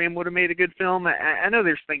Panzram would have made a good film? I know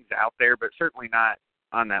there's things out there, but certainly not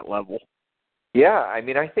on that level. Yeah,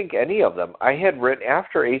 I think any of them. I had written,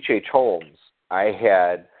 after H.H. Holmes, I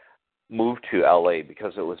had moved to L.A.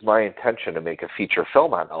 because it was my intention to make a feature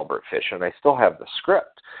film on Albert Fish, and I still have the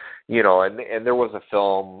script. And there was a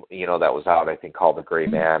film, that was out, I think, called The Gray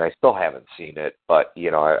Man. I still haven't seen it, but,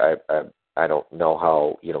 I don't know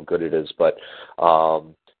how, good it is. But,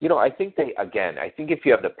 I think I think if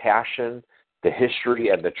you have the passion, the history,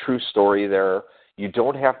 and the true story there, you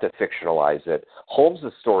don't have to fictionalize it.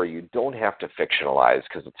 Holmes' story, you don't have to fictionalize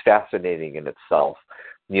because it's fascinating in itself.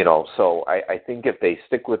 So I think if they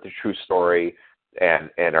stick with the true story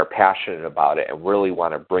and are passionate about it and really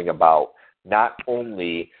want to bring about not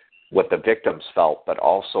only what the victims felt, but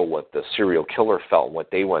also what the serial killer felt and what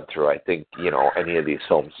they went through, I think, any of these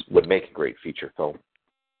films would make a great feature film.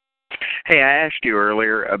 Hey, I asked you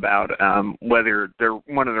earlier about whether they're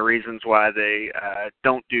one of the reasons why they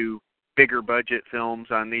don't do bigger budget films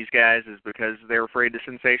on these guys is because they're afraid to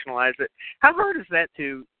sensationalize it. How hard is that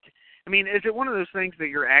to... is it one of those things that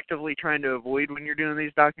you're actively trying to avoid when you're doing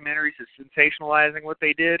these documentaries, is sensationalizing what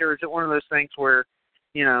they did, or is it one of those things where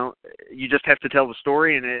you just have to tell the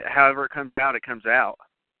story, and however it comes out, it comes out?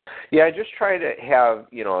 Yeah, I just try to have,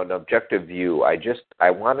 an objective view.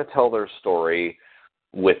 I want to tell their story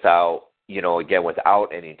without, without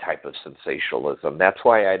any type of sensationalism. That's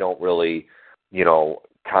why I don't really,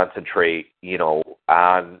 concentrate,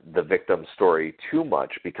 on the victim's story too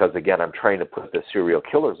much, because, again, I'm trying to put the serial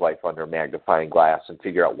killer's life under a magnifying glass and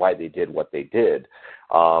figure out why they did what they did.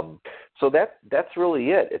 So that's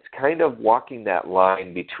really it. It's kind of walking that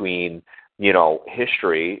line between,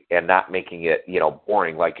 history and not making it,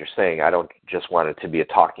 boring. Like you're saying, I don't just want it to be a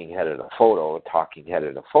talking head in a photo,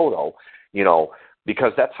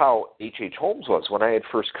 because that's how H.H. Holmes was. When I had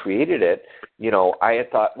first created it, I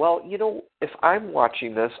had thought, well, if I'm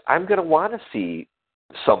watching this, I'm going to want to see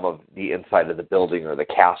some of the inside of the building or the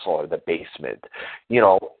castle or the basement.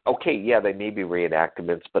 Okay, yeah, they may be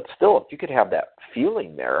reenactments, but still, if you could have that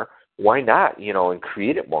feeling there, why not, and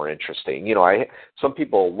create it more interesting? Some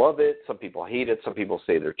people love it, some people hate it, some people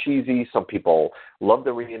say they're cheesy, some people love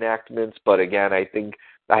the reenactments, but again, I think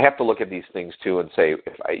I have to look at these things too and say,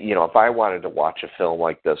 if I wanted to watch a film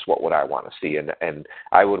like this, what would I want to see? And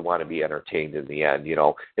I would want to be entertained in the end.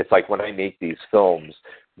 It's like when I make these films,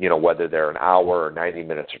 whether they're an hour or 90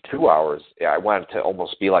 minutes or 2 hours, I want it to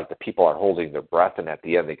almost be like the people are holding their breath, and at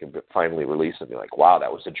the end they can finally release and be like, wow,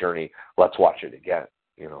 that was a journey. Let's watch it again.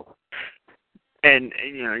 And,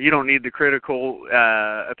 you don't need the critical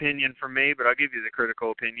opinion from me, but I'll give you the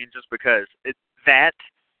critical opinion just because that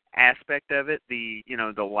aspect of it, the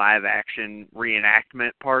live action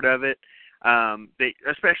reenactment part of it,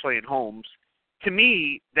 especially in Holmes, to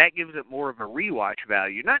me, that gives it more of a rewatch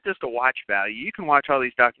value, not just a watch value. You can watch all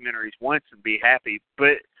these documentaries once and be happy,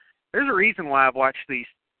 but there's a reason why I've watched these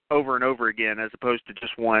over and over again as opposed to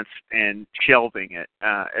just once and shelving it.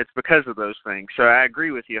 It's because of those things. So I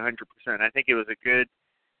agree with you 100%. I think it was a good,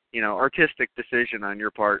 artistic decision on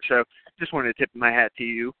your part. So just wanted to tip my hat to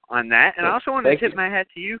you on that. And I also wanted to tip my hat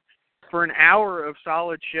to you for an hour of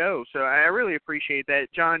solid show. So I really appreciate that.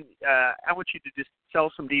 John, I want you to just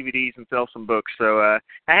sell some DVDs and sell some books. So I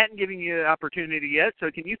hadn't given you the opportunity yet.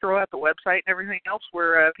 So can you throw out the website and everything else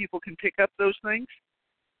where people can pick up those things?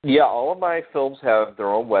 Yeah, all of my films have their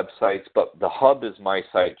own websites, but the hub is my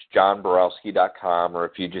site, johnborowski.com, or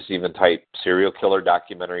if you just even type serial killer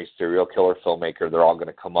documentary, serial killer filmmaker, they're all going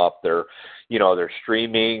to come up. They're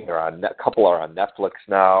streaming. They're on a couple are on Netflix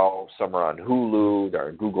now. Some are on Hulu. They're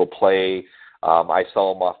on Google Play. I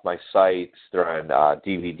sell them off my sites. They're on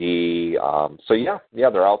DVD. So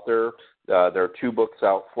they're out there. There are 2 books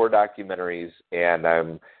out, 4 documentaries, and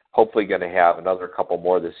I'm hopefully going to have another couple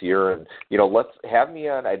more this year. And, let's have me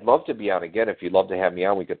on. I'd love to be on again. If you'd love to have me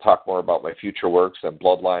on, we could talk more about my future works and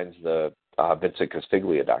Bloodlines, the Vincent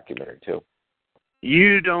Castiglia documentary, too.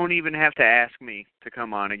 You don't even have to ask me to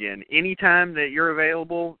come on again. Anytime that you're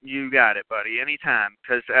available, you got it, buddy. Anytime.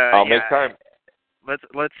 Because I'll make time. Let's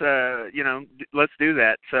do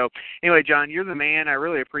that. So anyway, John, you're the man. I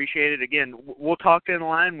really appreciate it. Again, we'll talk in the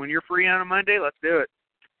line when you're free on a Monday. Let's do it.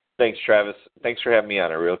 Thanks, Travis. Thanks for having me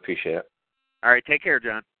on. I really appreciate it. All right, take care,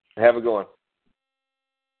 John. Have a good one.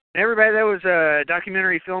 Everybody, that was a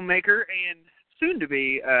documentary filmmaker and soon to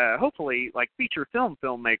be, hopefully, feature film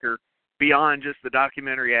filmmaker beyond just the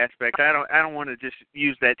documentary aspect. I don't want to just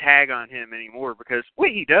use that tag on him anymore, because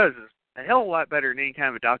what he does is a hell of a lot better than any kind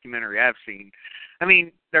of a documentary I've seen. I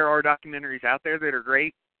mean, there are documentaries out there that are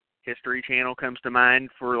great. History Channel comes to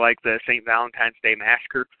mind for the St. Valentine's Day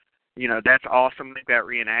Massacre. That's awesome. They've got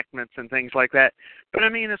reenactments and things like that. But, I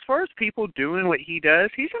mean, as far as people doing what he does,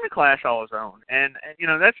 he's in a class all his own. And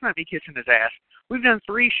that's not me kissing his ass. We've done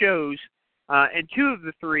 3 shows, and 2 of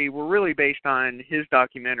the 3 were really based on his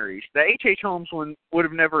documentaries. The H.H. Holmes one would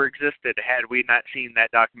have never existed had we not seen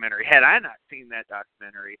that documentary. Had I not seen that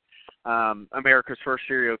documentary, America's First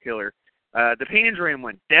Serial Killer. The Panzram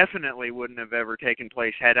one definitely wouldn't have ever taken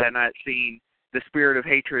place had I not seen The Spirit of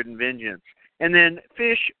Hatred and Vengeance. And then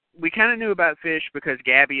Fish, we kind of knew about Fish because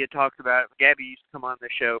Gabby had talked about it. Gabby used to come on the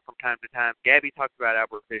show from time to time. Gabby talked about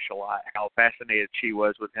Albert Fish a lot, how fascinated she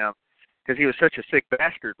was with him, because he was such a sick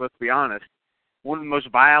bastard, let's be honest. One of the most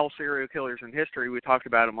vile serial killers in history. We talked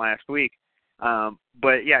about him last week.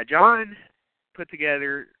 But, yeah, John put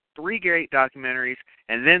together 3 great documentaries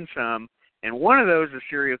and then some, and one of those is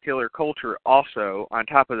Serial Killer Culture also, on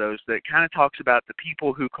top of those, that kind of talks about the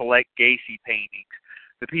people who collect Gacy paintings,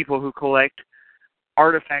 the people who collect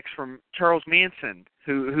artifacts from Charles Manson,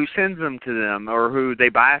 who sends them to them or who they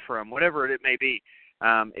buy from, whatever it may be.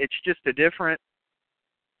 It's just a different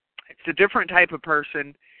type of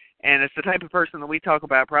person, and it's the type of person that we talk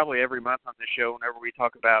about probably every month on the show whenever we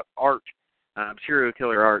talk about art, serial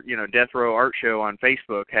killer art. Death Row Art Show on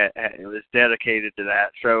Facebook was dedicated to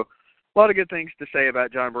that. So a lot of good things to say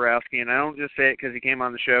about John Borowski, and I don't just say it because he came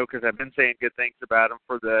on the show, because I've been saying good things about him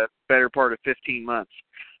for the better part of 15 months.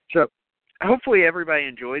 So hopefully everybody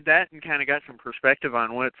enjoyed that and kind of got some perspective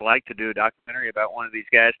on what it's like to do a documentary about one of these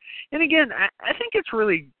guys. And again, I think it's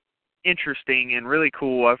really interesting and really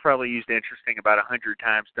cool. I've probably used interesting about 100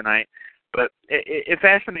 times tonight, but it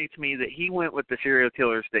fascinates me that he went with the serial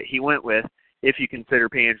killers that he went with, if you consider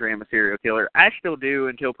Panzram a serial killer. I still do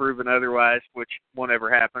until proven otherwise, which won't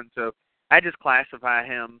ever happen. So I just classify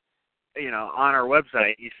him, on our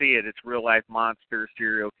website. You see it. It's real life monsters,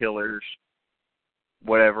 serial killers,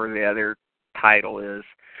 whatever the other title is.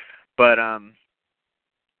 But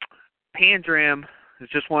Panzram is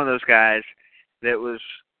just one of those guys that was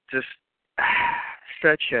just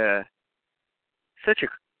such a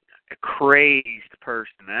crazed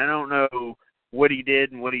person. I don't know what he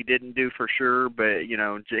did and what he didn't do for sure, but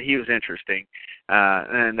he was interesting.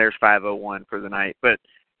 And there's 501 for the night. But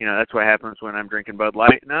that's what happens when I'm drinking Bud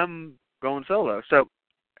Light and I'm going solo. So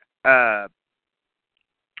to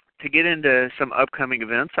get into some upcoming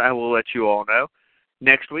events, I will let you all know.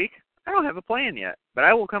 Next week, I don't have a plan yet, but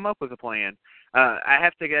I will come up with a plan. I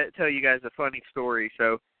have to tell you guys a funny story.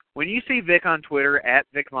 So when you see Vic on Twitter, at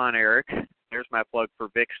Vic Von Erich, there's my plug for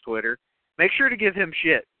Vic's Twitter, make sure to give him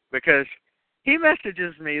shit, because he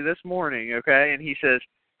messages me this morning, okay, and he says,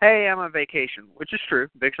 hey, I'm on vacation, which is true.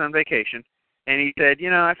 Vic's on vacation. And he said,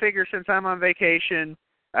 I figure since I'm on vacation,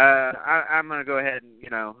 I'm going to go ahead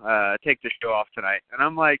and, take the show off tonight. And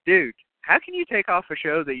I'm like, dude, how can you take off a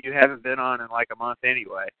show that you haven't been on in like a month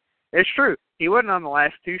anyway? It's true. He wasn't on the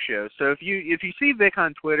last 2 shows. So if you see Vic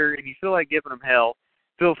on Twitter and you feel like giving him hell,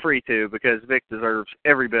 feel free to, because Vic deserves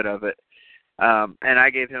every bit of it. And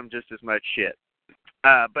I gave him just as much shit.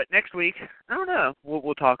 But next week, I don't know.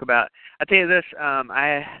 We'll talk about. I'll tell you this. I'm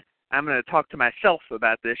going to talk to myself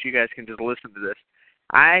about this. You guys can just listen to this.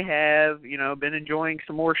 I have, been enjoying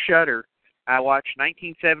some more Shudder. I watched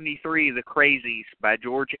 1973, The Crazies by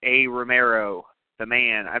George A. Romero, the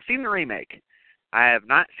man. I've seen the remake. I have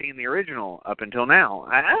not seen the original up until now.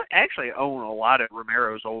 I actually own a lot of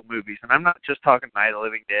Romero's old movies, and I'm not just talking Night of the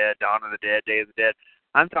Living Dead, Dawn of the Dead, Day of the Dead.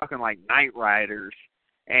 I'm talking like Night Riders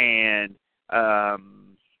and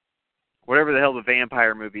whatever the hell the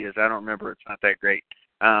vampire movie is. I don't remember. It's not that great.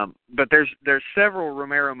 But there's several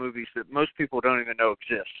Romero movies that most people don't even know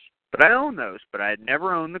exist. But I own those. But I had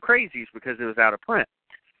never owned The Crazies because it was out of print.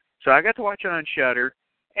 So I got to watch it on Shudder,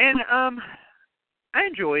 and I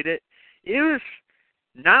enjoyed it. It was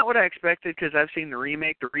not what I expected because I've seen the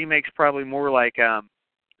remake. The remake's probably more like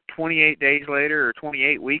 28 days later or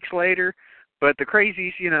 28 weeks later. But The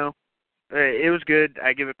Crazies, you know, it was good.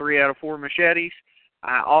 I give it 3 out of 4 machetes.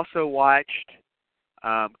 I also watched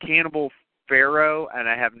Cannibal Pharaoh, and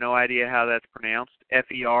I have no idea how that's pronounced.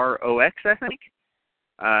 Ferox, I think.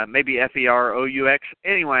 Maybe Feroux.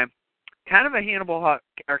 Anyway, kind of a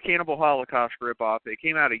Cannibal Holocaust ripoff. It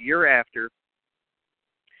came out a year after,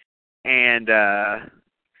 and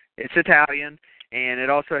it's Italian, and it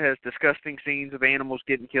also has disgusting scenes of animals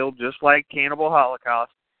getting killed, just like Cannibal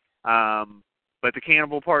Holocaust. But the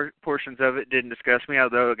cannibal portions of it didn't disgust me,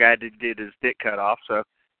 although a guy did his dick cut off, so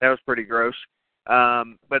that was pretty gross.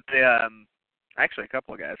 But actually, a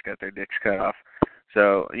couple of guys got their dicks cut off.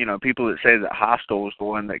 So, you know, people that say that Hostel was the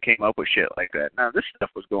one that came up with shit like that. Now, this stuff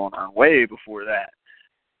was going on way before that.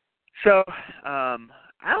 So, I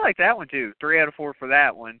like that one, too. 3 out of 4 for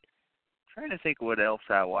that one. I'm trying to think what else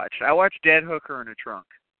I watched. I watched Dead Hooker in a Trunk.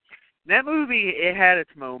 That movie, it had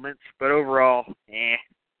its moments, but overall,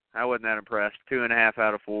 I wasn't that impressed. 2.5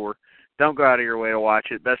 out of 4. Don't go out of your way to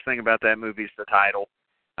watch it. Best thing about that movie is the title.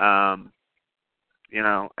 You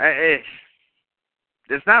know,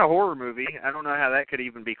 it's not a horror movie. I don't know how that could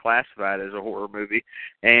even be classified as a horror movie.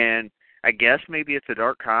 And I guess maybe it's a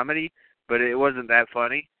dark comedy, but it wasn't that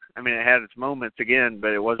funny. I mean, it had its moments again,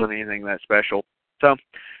 but it wasn't anything that special. So,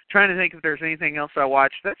 trying to think if there's anything else I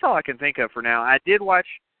watched. That's all I can think of for now. I did watch,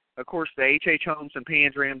 of course, the H.H. Holmes and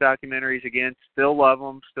Panzram documentaries again. Still love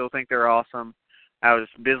them. Still think they're awesome. I was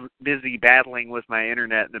busy battling with my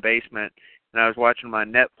internet in the basement, and I was watching my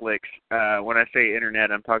Netflix. When I say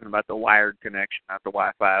internet, I'm talking about the wired connection, not the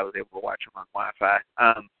Wi-Fi. I was able to watch them on Wi-Fi.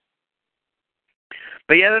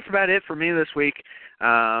 But yeah, that's about it for me this week.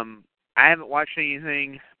 I haven't watched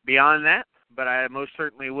anything beyond that, but I most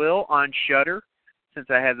certainly will on Shudder since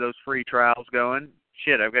I have those free trials going.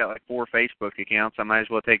 Shit, I've got like 4 Facebook accounts. I might as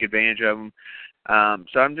well take advantage of them.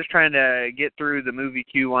 So I'm just trying to get through the movie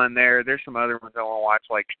queue on there. There's some other ones I want to watch,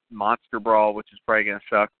 like Monster Brawl, which is probably going to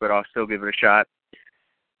suck, but I'll still give it a shot.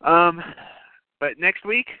 But next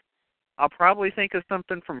week, I'll probably think of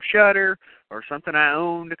something from Shudder or something I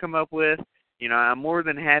own to come up with. You know, I'm more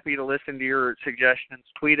than happy to listen to your suggestions.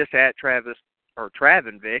 Tweet us at Travis or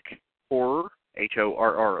Travenvic Horror,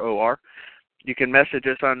 Horror. You can message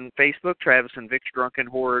us on Facebook, Travis and Vic's Drunken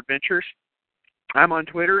Horror Adventures. I'm on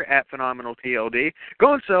Twitter at PhenomenalTLD.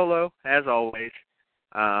 Going solo, as always.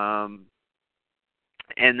 And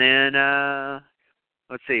then,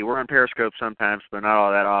 let's see, we're on Periscope sometimes, but not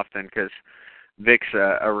all that often because Vic's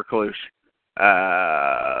a recluse.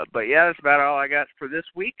 But yeah, that's about all I got for this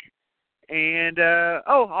week. And,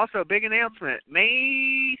 also, big announcement.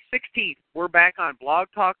 May 16th, we're back on Blog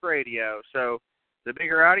Talk Radio. So the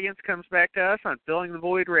bigger audience comes back to us on Filling the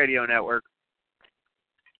Void Radio Network.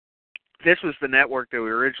 This was the network that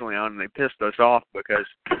we were originally on, and they pissed us off because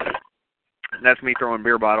that's me throwing a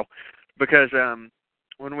beer bottle. Because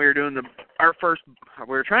when we were doing we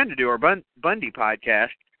were trying to do our Bundy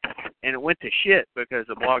podcast, and it went to shit because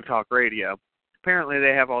of Blog Talk Radio. Apparently,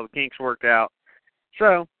 they have all the kinks worked out.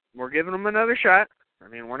 So we're giving them another shot. I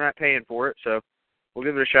mean, we're not paying for it, so we'll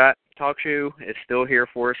give it a shot. TalkShoe is still here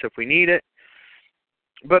for us if we need it.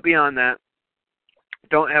 But beyond that,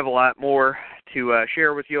 don't have a lot more to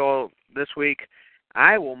share with you all this week.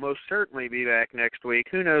 I will most certainly be back next week.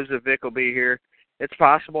 Who knows if Vic will be here? It's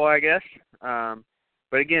possible, I guess.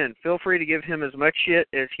 But again, feel free to give him as much shit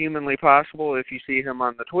as humanly possible if you see him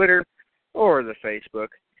on the Twitter or the Facebook.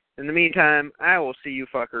 In the meantime, I will see you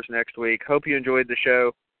fuckers next week. Hope you enjoyed the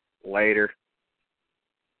show. Later.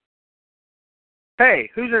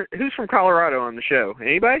 Hey, who's from Colorado on the show?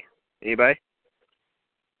 Anybody?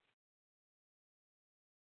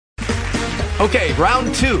 Okay,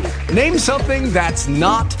 round 2. Name something that's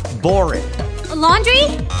not boring. A laundry?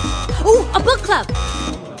 Ooh, a book club.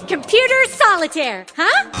 Computer solitaire,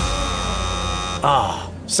 huh?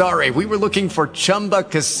 Ah, sorry, we were looking for Chumba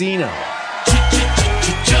Casino.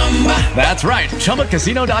 That's right,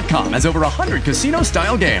 ChumbaCasino.com has over 100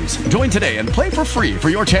 casino-style games. Join today and play for free for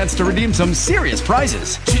your chance to redeem some serious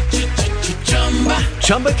prizes.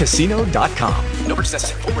 ChumbaCasino.com. No purchase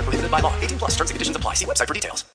necessary. Void where prohibited by law. 18+ terms and conditions apply. See website for details.